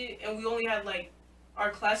take it, and we only have, like,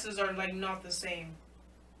 our classes are, like, not the same,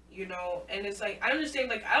 and it's, like, I understand,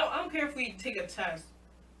 like, I don't care if we take a test,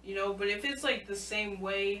 but if it's, like, the same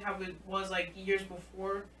way how it was, like, years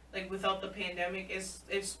before, like without the pandemic,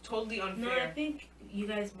 it's totally unfair. No, I think you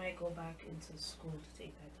guys might go back into school to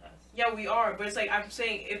take that test. Yeah, we are, but it's like I'm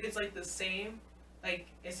saying, if it's like the same, like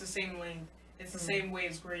it's the same length, it's the same way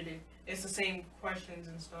it's graded, it's the same questions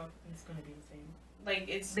and stuff. It's gonna be the same. Like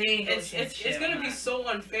it's gonna be so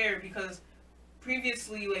unfair because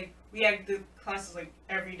previously, like, we had the classes like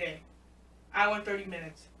every day, hour and 30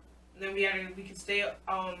 minutes, and then we could stay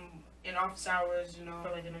in office hours, you know, for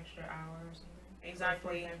like an extra hour or something.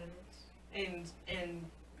 Exactly. Like 45 minutes. And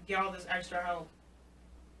get all this extra help.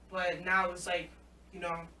 But now it's like, you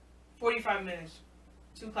know, 45 minutes,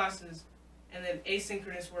 2 classes, and then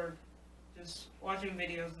asynchronous work, just watching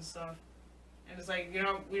videos and stuff. And it's like, you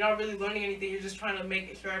know, we're not really learning anything. You're just trying to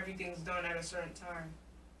make sure everything's done at a certain time.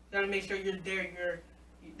 You gotta make sure you're there.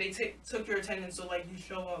 They took your attendance, so like you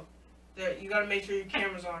show up. You gotta make sure your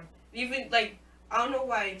camera's on. Even like, I don't know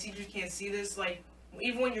why teachers can't see this. Like,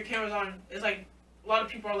 even when your camera's on, it's like a lot of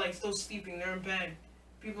people are like still sleeping. They're in bed.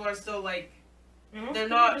 People are still like, they're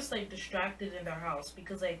not just like distracted in their house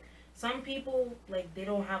because like some people like they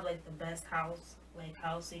don't have like the best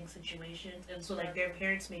housing situations, and so like their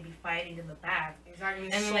parents may be fighting in the back.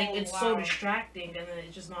 Exactly. And so, like it's so distracting, and then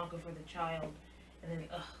it's just not good for the child. And then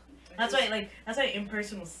that's why in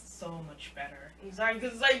person was so much better. Exactly,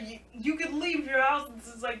 because like you could leave your house and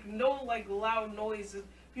there's like no like loud noises.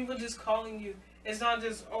 People just calling you. It's not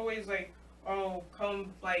just always like, oh,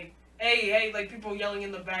 come, like, hey, like people yelling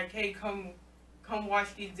in the back, hey, come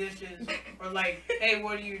wash these dishes, or like, hey,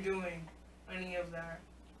 what are you doing? Any of that.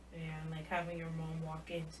 Yeah, and like having your mom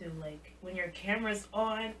walk into like when your camera's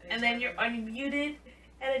on and then you're unmuted,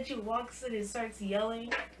 and then she walks in and starts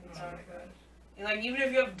yelling. Oh my gosh. And like even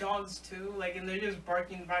if you have dogs too, like, and they're just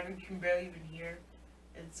barking, you can barely even hear.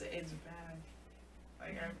 It's bad.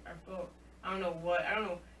 Like I don't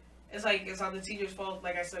know. It's like it's not the teacher's fault.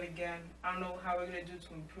 Like I said again, I don't know how we're gonna do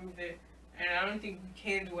to improve it, and I don't think we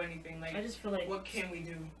can do anything. Like I just feel like what can we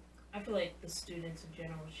do? I feel like the students in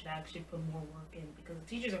general should actually put more work in because the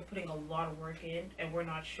teachers are putting a lot of work in, and we're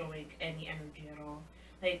not showing any energy at all.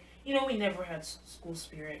 Like, you know, we never had school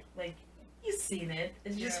spirit. Like, you've seen it.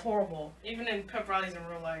 It's just horrible. Even in pep rallies in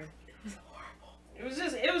real life. It was horrible. It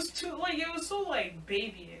was so, like,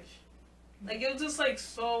 babyish. Like, it was just, like,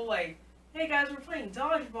 so, like, hey, guys, we're playing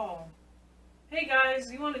dodgeball. Hey, guys,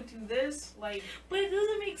 you want to do this? Like... But it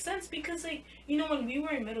doesn't make sense because, like, you know, when we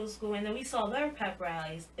were in middle school and then we saw their pep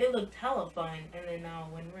rallies, it looked hella fun. And then now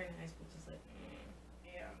when we're in high school, it's just like,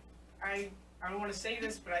 Yeah. I don't want to say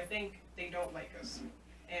this, but I think they don't like us.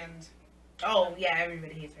 And... Oh, yeah,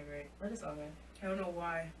 everybody hates her, right? Let us all know. I don't know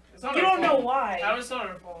why. You don't know why. It's not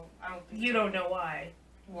our fault. I don't think You don't know why.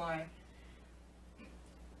 Why?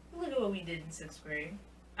 Look at what we did in 6th grade.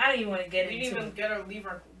 I don't even want to get into it. We didn't even get or leave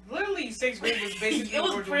our... Literally, 6th grade was basically it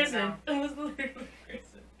was what we're prison. doing now. It was literally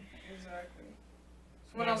prison. Exactly.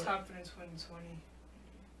 So what else happened in 2020?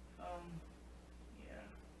 Yeah.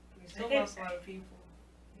 We still lost a lot of people.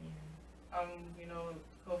 Yeah. You know,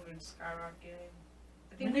 COVID skyrocketing.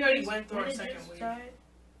 I think we already went through our second wave.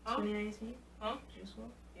 2019? Huh? Juice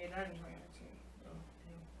WRLD? Yeah, not in 2019. Oh,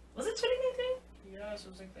 damn. Was it 2019? Yes, it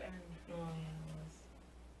was like the end. Oh, yeah, it was.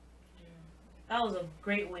 Yeah. That was a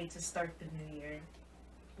great way to start the new year.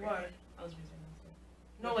 What? I was reading myself.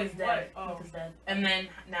 No, like dead. what? Oh. Luca's dead. And then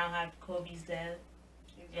now have Kobe's dead.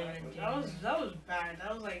 Exactly. That was bad.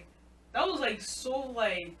 That was like so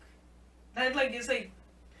like that like it's like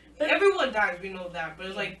but everyone dies, we know that, but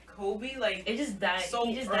it's like Kobe, like it just died. So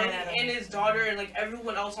he just early, died and his daughter and like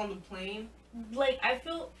everyone else on the plane. Like I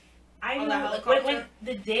know like when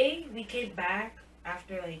the day we came back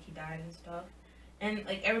after like he died and stuff, and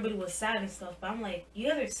like everybody was sad and stuff, but I'm like, you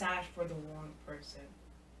guys are sad for the wrong person.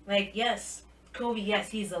 Like, yes, Kobe, yes,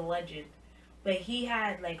 he's a legend, but he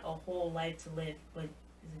had like a whole life to live. But is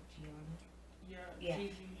it Gianna? Yeah.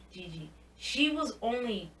 Gigi. She was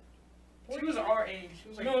only. 14? She was our age. She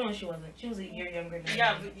was like, no, she wasn't. She was a year younger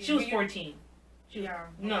than me. She was 14. She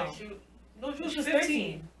was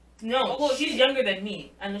 13. No, she's younger than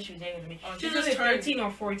me. I know she was younger than me. She was either 13 or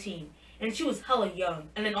 14. And she was hella young.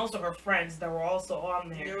 And then also her friends that were also on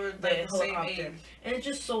there. They were the helicopter. And it's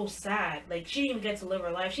just so sad. Like, she didn't even get to live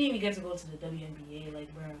her life. She didn't even get to go to the WNBA.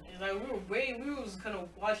 Like, bro. And like, we was gonna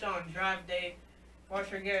watch on draft day, watch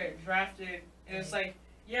her get drafted. And it's like,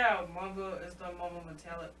 yeah, Mamba is the Mamba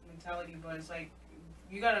mentality, but it's like,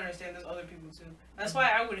 you gotta understand there's other people too. That's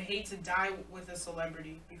why I would hate to die with a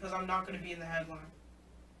celebrity, because I'm not gonna be in the headline.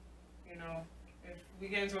 You know, if we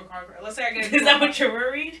get into a car crash, let's say I get into Is that what you're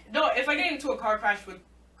worried? No, if I get into a car crash with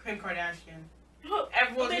Kim Kardashian,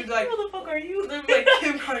 everyone's gonna be like, who the fuck are you? They're like,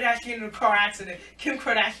 Kim Kardashian in a car accident, Kim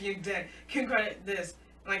Kardashian dead, Kim Kardashian this.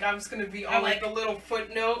 Like, I'm just gonna be on, like, a little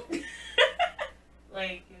footnote.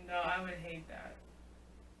 Like, you know, I would hate that.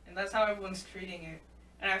 And that's how everyone's treating it.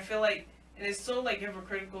 And I feel like, and it's so, like,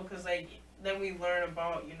 hypocritical because, like, then we learn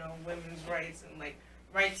about, you know, women's rights and, like,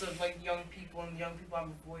 rights of, like, young people, and young people have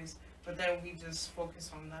a voice. But then we just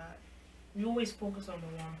focus on that. We always focus on the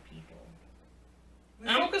wrong people. We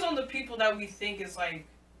focus on the people that we think is, like,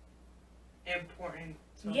 important.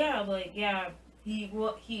 So. Yeah, like, yeah, he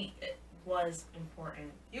was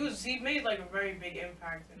important. He made, like, a very big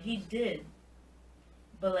impact. He did.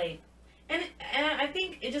 But, like, and I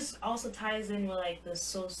think it just also ties in with, like, the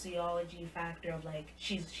sociology factor of, like,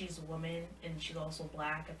 she's a woman and she's also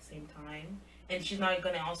black at the same time. And she's not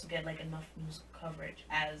gonna also get, like, enough news coverage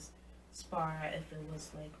as Spar if it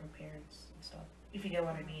was, like, her parents and stuff. If you get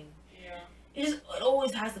what I mean. Yeah. It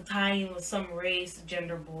always has to tie in with some race,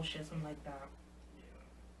 gender bullshit, something like that.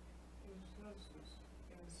 Yeah. That's just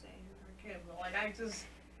insane. I can't, but, like, I just...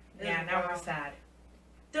 Yeah, now we're sad.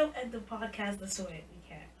 Don't end the podcast this way. We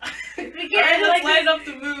can't. We can't. Alright, let's lighten up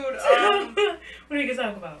the mood. What are you gonna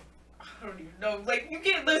talk about? I don't even know. Like, you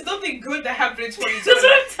can't. There's nothing good that happened in 2020. That's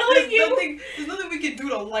what I'm telling you. There's nothing we can do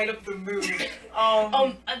to light up the mood.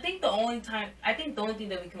 I think the only thing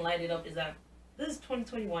that we can light it up is that this is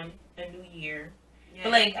 2021, a new year. Yeah.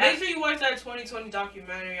 But, like, make sure you watch that 2020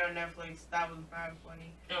 documentary on Netflix. That was bad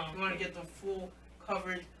funny. Oh, you want to get the full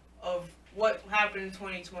coverage of what happened in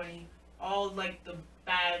 2020. All, like, the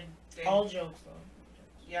bad things. All jokes, though.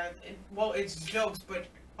 Yeah, it's jokes, but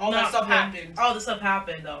all that stuff happened. All the stuff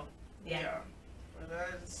happened, though. Yeah. But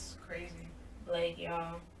that's crazy. Like,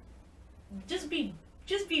 yeah. Just be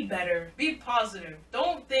better. Be positive.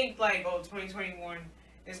 Don't think, like, 2021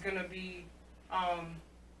 is gonna be,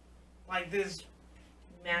 like this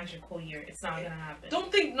magical year. It's not gonna happen.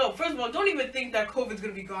 First of all, don't even think that COVID's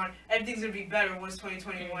gonna be gone. Everything's gonna be better once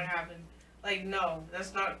 2021 happens. Like, no,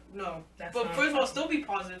 that's not, no. But first of all, still be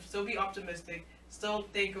positive, still be optimistic, still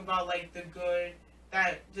think about, like, the good,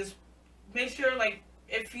 that just make sure, like,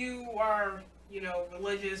 if you are, you know,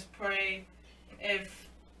 religious, pray. If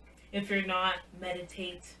you're not,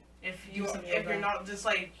 meditate. If you're not, just,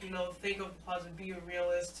 like, you know, think of the positive, be a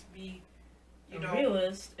realist, be, you know.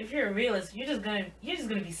 Realist? If you're a realist, you're just gonna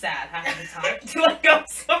be sad half the time. Like, I'm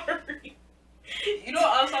sorry. You know,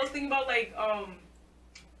 I was thinking about, like,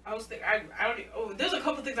 there's a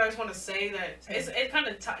couple things I just want to say that it kind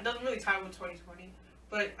of doesn't really tie with 2020,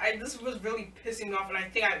 but this was really pissing me off, and I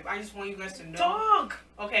think I just want you guys to know. Talk!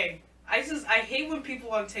 Okay, I hate when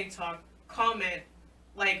people on TikTok comment,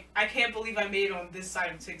 like, I can't believe I made it on this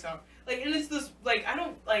side of TikTok. Like, and it's this, like, I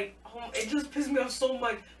don't, like, it just pisses me off so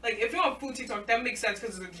much. Like, if you're on food TikTok, that makes sense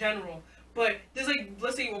because it's a general. But there's, like,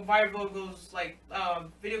 let's say a viral goes, like,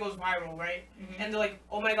 video goes viral, right? Mm-hmm. And they're like,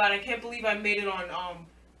 oh my god, I can't believe I made it on,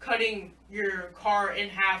 cutting your car in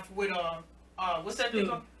half with a what's that thing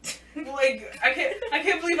called? Like, I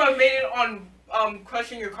can't believe I made it on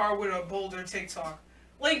crushing your car with a boulder TikTok.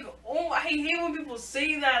 Like, I hate when people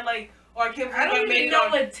say that, like, or I can't believe I made it on...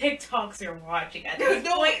 I don't even know what TikToks you're watching at this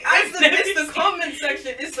no, point. It's the comment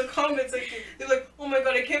section. It's the comment section. They're like, oh my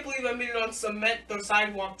god, I can't believe I made it on cement the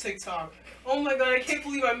sidewalk TikTok. Oh my god, I can't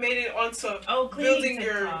believe I made it onto building TikTok.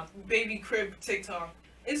 Your baby crib TikTok.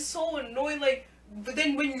 It's so annoying, like, but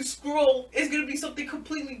then when you scroll, it's gonna be something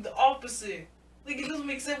completely the opposite. Like, it doesn't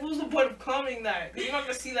make sense. What's the point of commenting that? Because you're not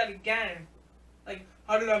gonna see that again. Like,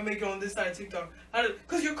 how did I make it on this side of TikTok?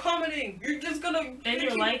 Because you're commenting. You're just gonna... And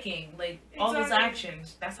you're liking. Like, all those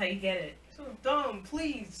actions. That's how you get it. So dumb.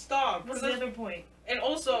 Please, stop. What's the other point? And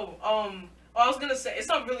also, I was gonna say, it's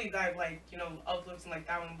not really that, like, you know, uplifting like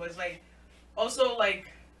that one, but it's, like, also, like,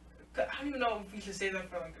 I don't even know if we should say that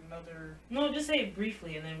for, like, another... No, just say it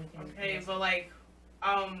briefly and then we can... Okay, but, like,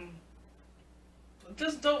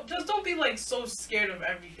 just don't be, like, so scared of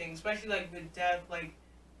everything, especially, like, with death. Like,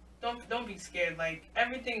 don't be scared. Like,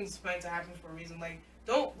 everything's meant to happen for a reason. Like,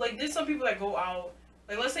 don't, like, there's some people that go out,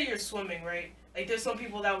 like, let's say you're swimming, right? Like, there's some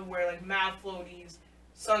people that will wear, like, mad floaties,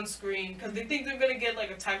 sunscreen, because they think they're gonna get, like,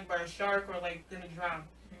 attacked by a shark or, like, gonna drown.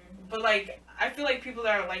 But, like, I feel like people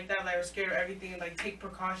that are like that, that are scared of everything and, like, take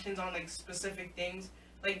precautions on, like, specific things,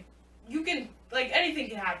 like, you can, like, anything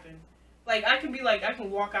can happen. Like, I can be, like, I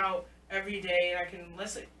can walk out every day and I can,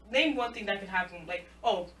 let's say, name one thing that could happen. Like,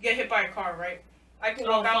 get hit by a car, right? I can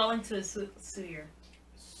walk out. Fall into a sewer.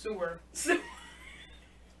 Sewer.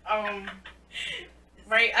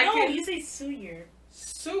 Right? No, you say sewer.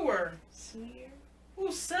 Sewer. Sewer?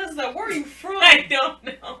 Who says that? Where are you from? I don't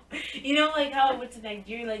know. You know, like how I went to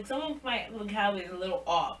Nigeria, like some of my vocabulary is a little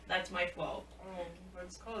off. That's my fault. Oh,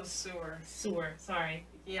 it's called a sewer. Sewer, sorry.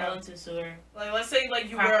 Yeah. Fall into sewer. Like, let's say, like,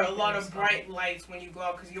 you wear a lot of bright lights when you go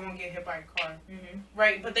out because you won't get hit by a car. Mm-hmm.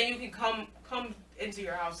 Right, but then you can come into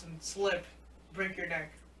your house and slip, break your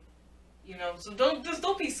neck. You know, so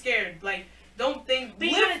don't be scared. Like, don't think,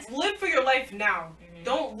 live for your life now. Mm-hmm.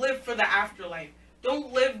 Don't live for the afterlife.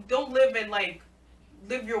 Don't live and, like,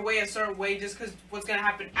 live your way a certain way just because what's going to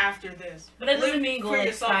happen after this. But that doesn't mean go, like,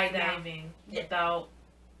 skydiving without...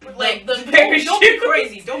 Like, don't be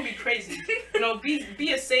crazy. Don't be crazy. You know,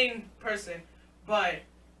 be a sane person. But,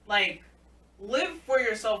 like, live for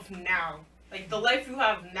yourself now. Like, the life you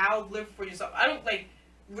have now, live for yourself. I don't, like,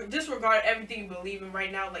 disregard everything you believe in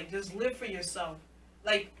right now. Like, just live for yourself.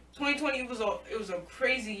 Like, 2020 was a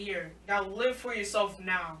crazy year. Now, live for yourself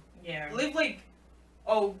now. Yeah. Live, like,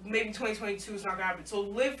 oh, maybe 2022 is not gonna happen. So,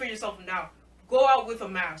 live for yourself now. Go out with a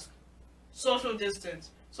mask. Social distance.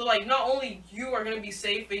 So, like, not only you are going to be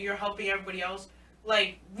safe and you're helping everybody else,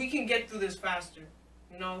 like, we can get through this faster,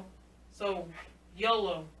 you know? So,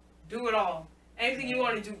 YOLO. Do it all. Anything you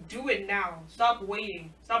want to do it now. Stop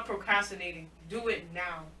waiting. Stop procrastinating. Do it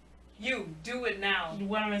now. You, do it now.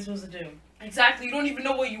 What am I supposed to do? Exactly. You don't even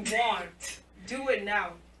know what you want. Do it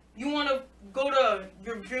now. You want to go to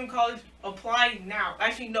your dream college? Apply now.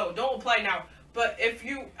 Actually, no. Don't apply now. But if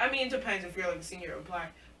you, I mean, it depends if you're, like, a senior, apply.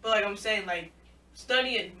 But, like, I'm saying, like,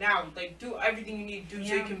 study it now. Like, do everything you need to do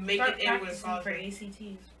so you can make it in with college. For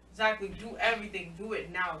ACTs. Exactly. Do everything. Do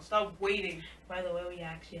it now. Stop waiting. By the way, we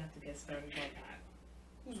actually have to get started on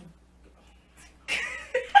that.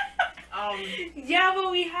 Yeah,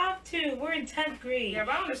 but we have to. We're in 10th grade. Yeah,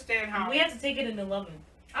 but I don't understand how... We have to take it in 11th.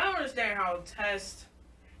 I don't understand how tests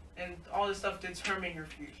and all this stuff determine your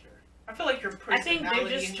future. I feel like your personality... I think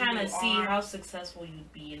they're just trying to see how successful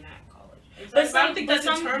you'd be in that college. Exactly. But I don't think that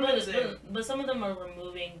determines it. But some of them are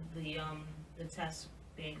removing the test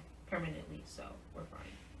thing permanently, so we're fine.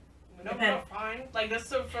 No, we're not fine. Like, that's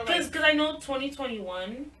so for, like... Because I know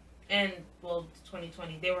 2021 and, well,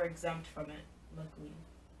 2020, they were exempt from it, luckily.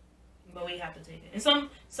 But we have to take it. And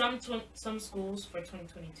some schools for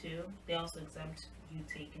 2022, they also exempt you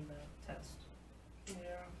taking the test. Yeah.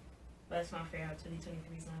 But it's not fair how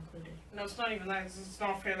 2023 is not included. No, it's not even that. It's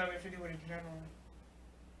not fair that we have to do it in general.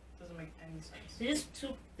 It doesn't make any sense.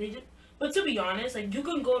 But to be honest, like, you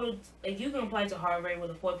can you can apply to Harvard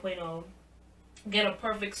with a 4.0, get a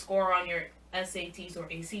perfect score on your SATs or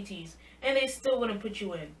ACTs, and they still wouldn't put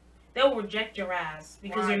you in. They'll reject your ass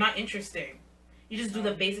because you're not interesting. You just do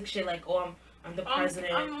the basic shit like, oh, I'm the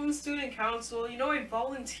president. I'm the student council. You know, I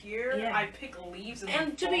volunteer. Yeah. I pick leaves.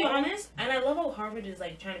 And to be honest, and I love how Harvard is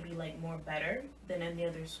like trying to be like more better than any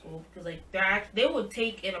other school because like they would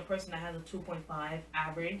take in a person that has a 2.5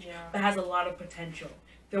 average that has a lot of potential.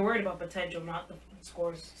 They're worried about potential, not the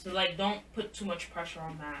scores. So like, don't put too much pressure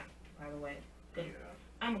on that. By the way, good.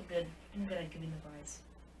 Yeah. I'm good at giving advice.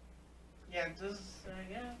 Yeah, just I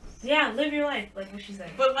guess. Yeah, live your life, like what she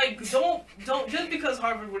said. But like, don't just because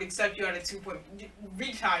Harvard would accept you at a 2 point,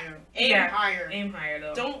 reach higher, aim higher. Aim higher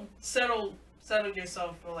though. Don't settle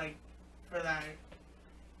yourself for that.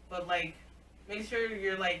 But like, make sure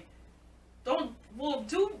you're like, you don't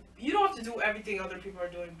have to do everything other people are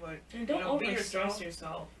doing, but and don't overstress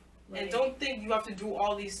yourself. Like, and don't think you have to do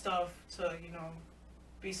all these stuff to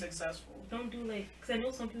be successful. Don't do because I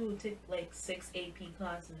know some people who take like 6 AP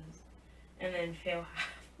classes. And then fail half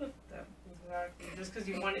of them. Exactly. Just because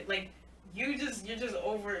you want it, like, you're just trying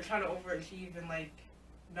to overachieve and like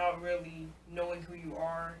not really knowing who you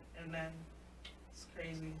are, and then it's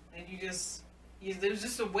crazy. And it was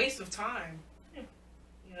just a waste of time. Yeah.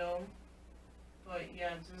 You know. But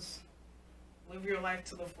yeah, just live your life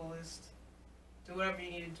to the fullest. Do whatever you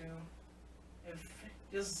need to do.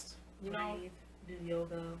 Breathe, do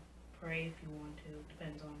yoga, pray if you want to.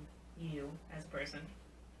 Depends on you as a person.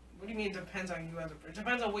 What do you mean depends on you as a person?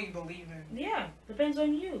 Depends on what you believe in. Yeah, depends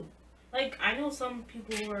on you. Like, I know some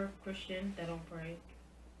people who are Christian that don't pray.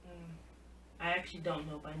 I actually don't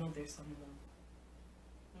know, but I know there's some of them.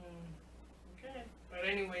 Okay. But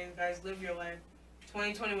anyways, guys, live your life.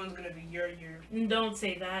 2021 is going to be your year. Don't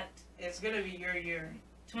say that. It's going to be your year.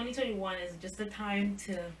 2021 is just a time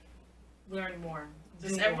to learn more.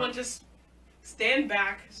 Everyone just stand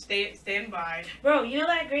back, stand by. Bro, you know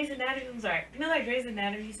that Grey's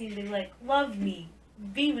Anatomy scene? They're like, love me,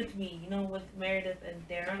 be with me, with Meredith and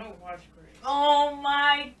Darren. I don't watch Grey's. Oh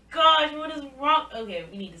my gosh, what is wrong? Okay,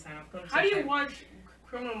 we need to sign off. How do you watch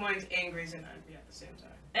Criminal Minds and Grey's Anatomy at the same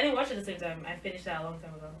time? I didn't watch it at the same time. I finished that a long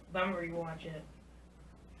time ago. But I'm gonna rewatch it.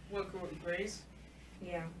 What, Grey's?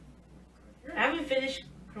 Yeah. I haven't finished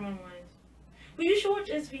Criminal Minds. But you should watch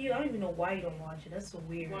SVU. I don't even know why you don't watch it. That's so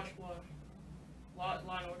weird. Watch what?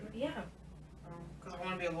 Law and Order? Yeah. Because I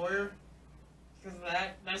want to be a lawyer? Because of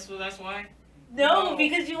that? That's why? No,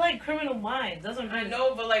 because you like Criminal Minds. That's what I'm I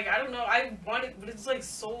know, but like, I don't know. I want it, but it's like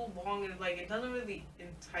so long and like, it doesn't really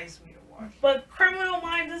entice me to watch. But Criminal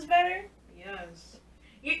Minds is better? Yes.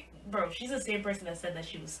 Bro, she's the same person that said that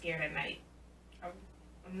she was scared at night.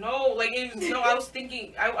 No, like, I was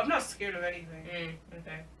thinking, I'm not scared of anything.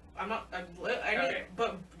 Okay. I'm not, Okay.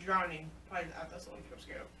 but drowning, probably that's the only thing I'm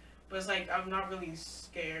scared of. But it's like, I'm not really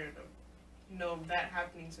scared of, that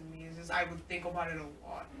happening to me. It's just, I would think about it a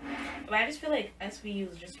lot. But I just feel like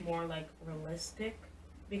SVU is just more, like, realistic.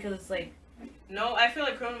 Because it's like... No, I feel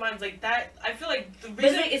like Criminal Minds, like, that, I feel like the But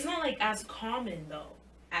reason... it's not, like, as common, though,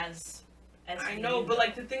 as SVU. I know, but,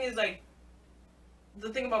 like, the thing is, like, the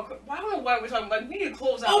thing about... Well, I don't know why we're talking, like, we need to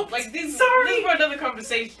close out. Oh, like, this sorry! This is for another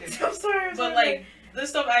conversation. I'm sorry. But, like, this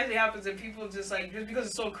stuff actually happens and people just, like, just because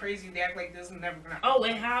it's so crazy, they act like this is never gonna happen. Oh,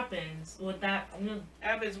 it happens. With that, It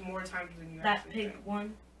happens more times than you that actually pig think.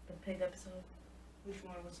 one, the pig episode. Which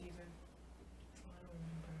one was season? I don't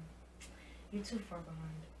remember. You're too far behind.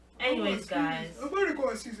 Anyways, guys. I'm about to go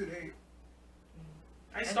on season 8.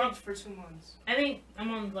 I stopped for 2 months. I think I'm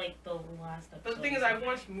on, like, the last episode. But the thing is, I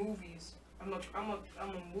watch movies. I'm a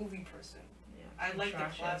movie person. Yeah, I like the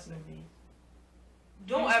trash-ass classic. movies.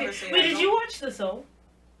 Don't ever say Wait, that. did you watch The Soul?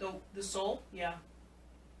 The Soul? Yeah.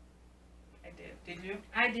 I did. Did you?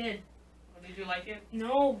 I did. Or did you like it?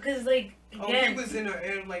 No, because, like, Oh, again... it was in an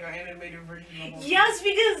animated version of it. Yes,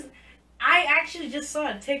 because I actually just saw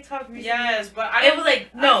a TikTok recently. Yes, but It was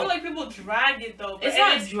like, no. I feel like people drag it, though. But It's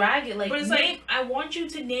not drag it. Like, but it's I want you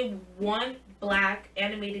to name one black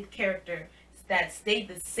animated character that stayed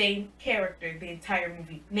the same character the entire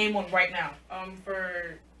movie. Name one right now.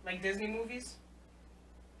 For, like, Disney movies?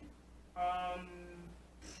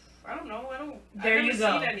 I don't know. There I've you never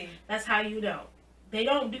go. seen any. That's how you know. They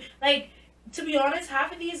don't do, like, to be honest,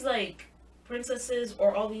 half of these, like, princesses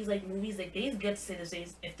or all these, like, movies, like, they get to say the same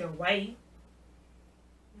if they're white.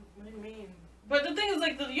 What do you mean? But the thing is,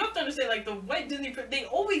 like, you have to understand, like, the white Disney, they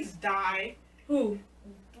always die. Who?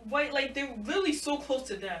 White, like, they're literally so close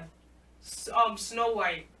to death. Snow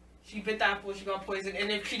White. She bit the apple, she got poisoned,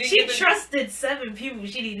 and if she didn't She trusted 7 people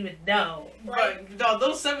she didn't even know. But, no,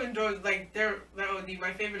 those 7 doors, like, they're OD.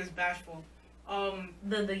 My favorite is Bashful.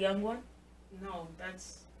 The young one? No,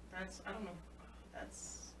 that's, I don't know.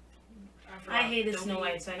 I hated Snow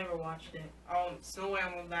White, so I never watched it. Snow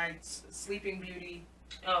White was like Sleeping Beauty.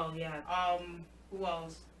 Oh, yeah. Who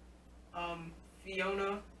else?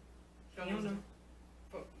 Fiona. Fiona.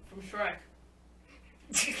 From Shrek.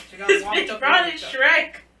 She got This locked bitch up brought in in the-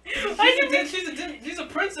 Shrek. She's a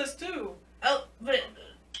princess too. Oh, but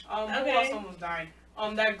Who else almost died?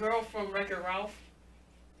 That girl from Wreck-It Ralph.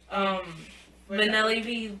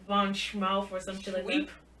 Vanellope von Schmauff or some shit like that.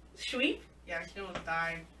 Schweep? Yeah, she almost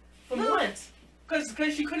died. From what? Cause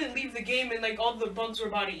she couldn't leave the game and like all the bugs were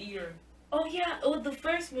about to eat her. Oh yeah, it was the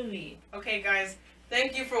first movie. Okay, guys.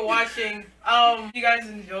 Thank you for watching. If you guys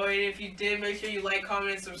enjoyed it, if you did, make sure you like,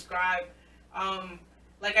 comment, and subscribe.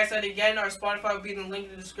 Like I said again, our Spotify will be in the link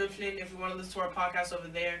in the description if you want to listen to our podcast over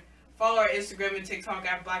there. Follow our Instagram and TikTok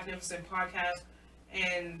at Blacknificent Podcast,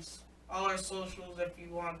 and all our socials if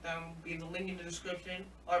you want them will be in the link in the description.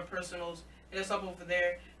 Our personals, hit us up over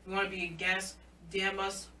there. If you want to be a guest, DM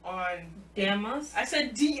us on. Damn us? I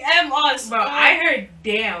said DM us. Bro, I heard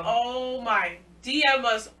damn. Oh my! DM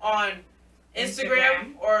us on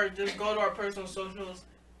Instagram or just go to our personal socials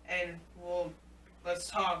and let's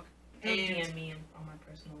talk. Don't And DM me on my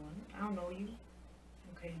personal one. I don't know you.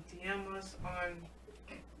 Okay. DM us on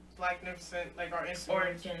Blacknificent, like our Instagram.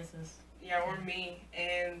 Or Genesis. Yeah, or me.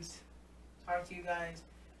 And talk to you guys.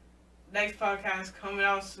 Next podcast coming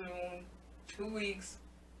out soon. 2 weeks.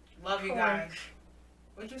 Love you guys.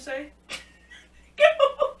 What'd you say?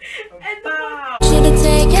 Go! And the Bye.